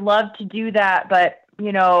I would love to do that, but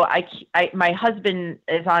my husband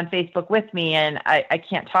is on Facebook with me, and I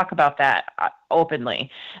can't talk about that openly.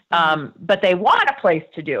 But they want a place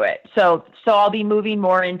to do it. So I'll be moving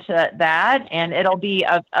more into that, and it'll be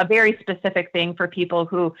a very specific thing for people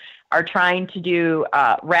who are trying to do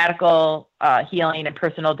radical healing and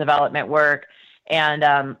personal development work,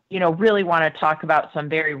 and really want to talk about some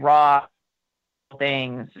very raw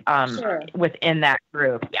things within that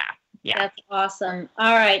group. Yeah. Yeah. That's awesome.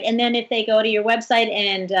 All right. And then if they go to your website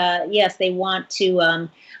and yes, they want to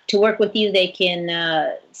work with you, they can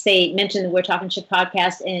mention the We're Talking Shit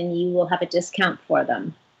podcast, and you will have a discount for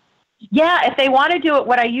them. Yeah. If they want to do it,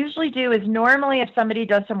 what I usually do is normally if somebody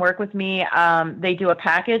does some work with me, they do a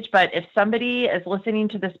package. But if somebody is listening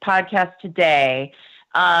to this podcast today,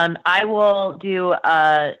 I will do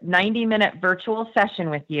a 90-minute virtual session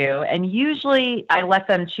with you. And usually I let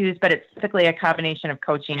them choose, but it's typically a combination of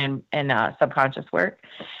coaching and subconscious work.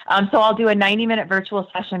 So I'll do a 90-minute virtual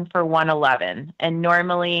session for $111. And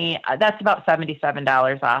normally that's about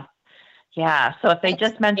 $77 off. Yeah. So if they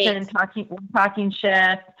just mention talking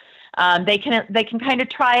shift, they can kind of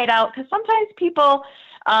try it out, because sometimes people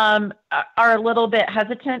are a little bit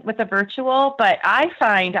hesitant with the virtual, but I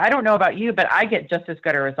find, I don't know about you, but I get just as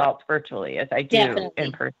good a results virtually as I do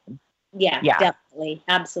in person. Yeah, definitely.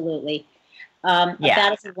 Absolutely.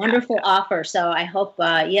 That is a wonderful offer. So I hope,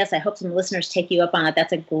 I hope some listeners take you up on it.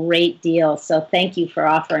 That's a great deal. So thank you for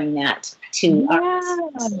offering that to our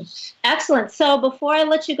listeners. Excellent. So before I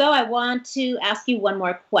let you go, I want to ask you one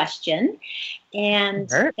more question. And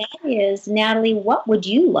that is, Natalie, what would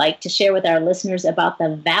you like to share with our listeners about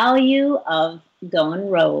the value of going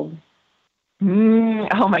rogue?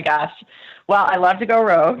 Oh my gosh. Well, I love to go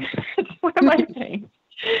rogue. It's one of my things.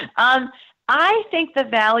 I think the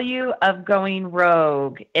value of going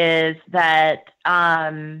rogue is that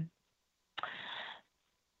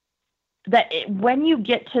when you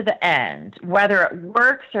get to the end, whether it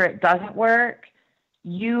works or it doesn't work,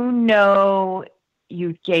 you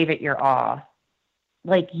gave it your all.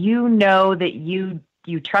 Like, that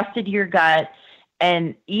you trusted your gut,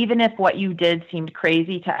 and even if what you did seemed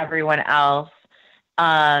crazy to everyone else,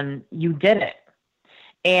 you did it.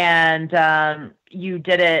 And you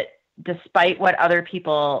did it despite what other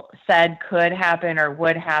people said could happen or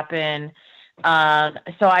would happen.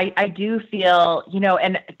 So I do feel,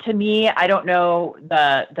 and to me, I don't know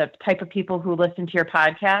the type of people who listen to your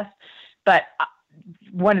podcast, but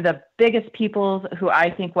one of the biggest people who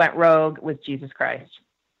I think went rogue was Jesus Christ.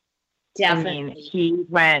 Definitely. I mean, he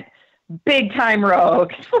went big time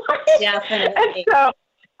rogue. Definitely. And so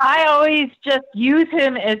I always just use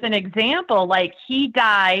him as an example. Like, he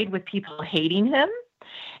died with people hating him,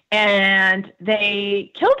 and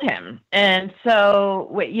they killed him. And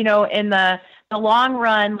so, in the long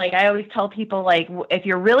run, like, I always tell people, like, if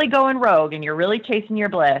you're really going rogue and you're really chasing your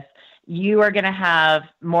bliss, you are going to have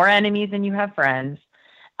more enemies than you have friends.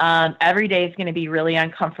 Every day is going to be really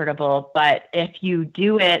uncomfortable. But if you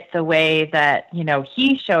do it the way that,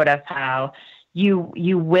 he showed us how,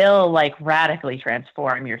 you will like radically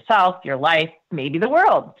transform yourself, your life, maybe the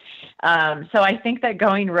world. So I think that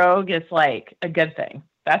going rogue is like a good thing.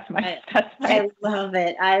 I love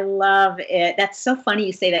it. I love it. That's so funny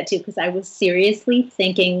you say that too, because I was seriously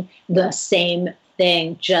thinking the same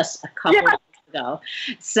thing just a couple of weeks ago.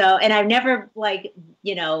 So, and I've never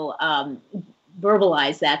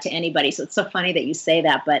verbalize that to anybody. So it's so funny that you say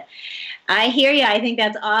that, but I hear you. I think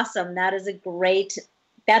that's awesome. That's a great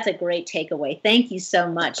takeaway. Thank you so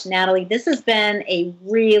much, Natalie. This has been a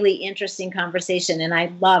really interesting conversation, and I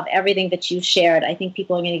love everything that you've shared. I think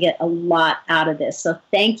people are going to get a lot out of this. So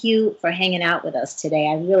thank you for hanging out with us today.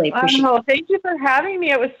 I really appreciate it. Thank you for having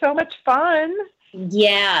me. It was so much fun.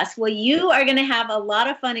 Yes. Well, you are going to have a lot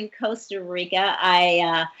of fun in Costa Rica.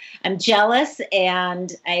 I'm jealous,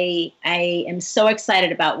 and I am so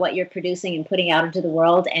excited about what you're producing and putting out into the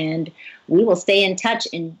world. And we will stay in touch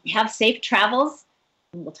and have safe travels.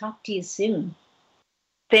 And we'll talk to you soon.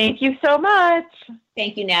 Thank you so much.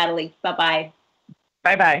 Thank you, Natalie. Bye-bye.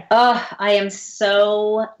 Bye-bye. Oh, I am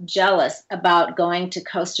so jealous about going to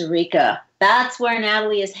Costa Rica. That's where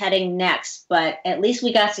Natalie is heading next, but at least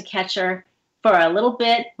we got to catch her for a little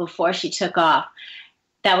bit before she took off.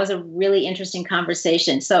 That was a really interesting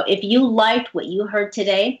conversation. So if you liked what you heard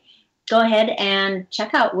today, go ahead and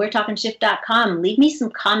check out we'retalkingshift.com. Leave me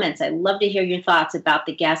some comments. I'd love to hear your thoughts about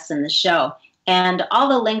the guests and the show. And all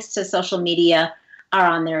the links to social media are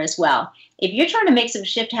on there as well. If you're trying to make some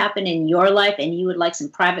shift happen in your life and you would like some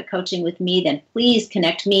private coaching with me, then please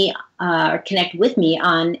connect with me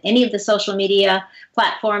on any of the social media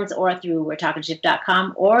platforms or through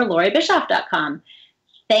we'retalkingshift.com or LoriBischoff.com.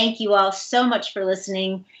 Thank you all so much for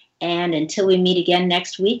listening. And until we meet again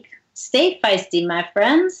next week, stay feisty, my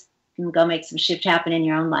friends, and go make some shift happen in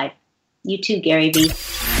your own life. You too, Gary Vee.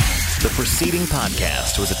 The preceding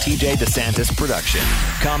podcast was a TJ DeSantis production.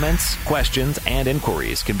 Comments, questions, and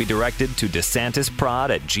inquiries can be directed to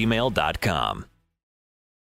DeSantisProd@gmail.com.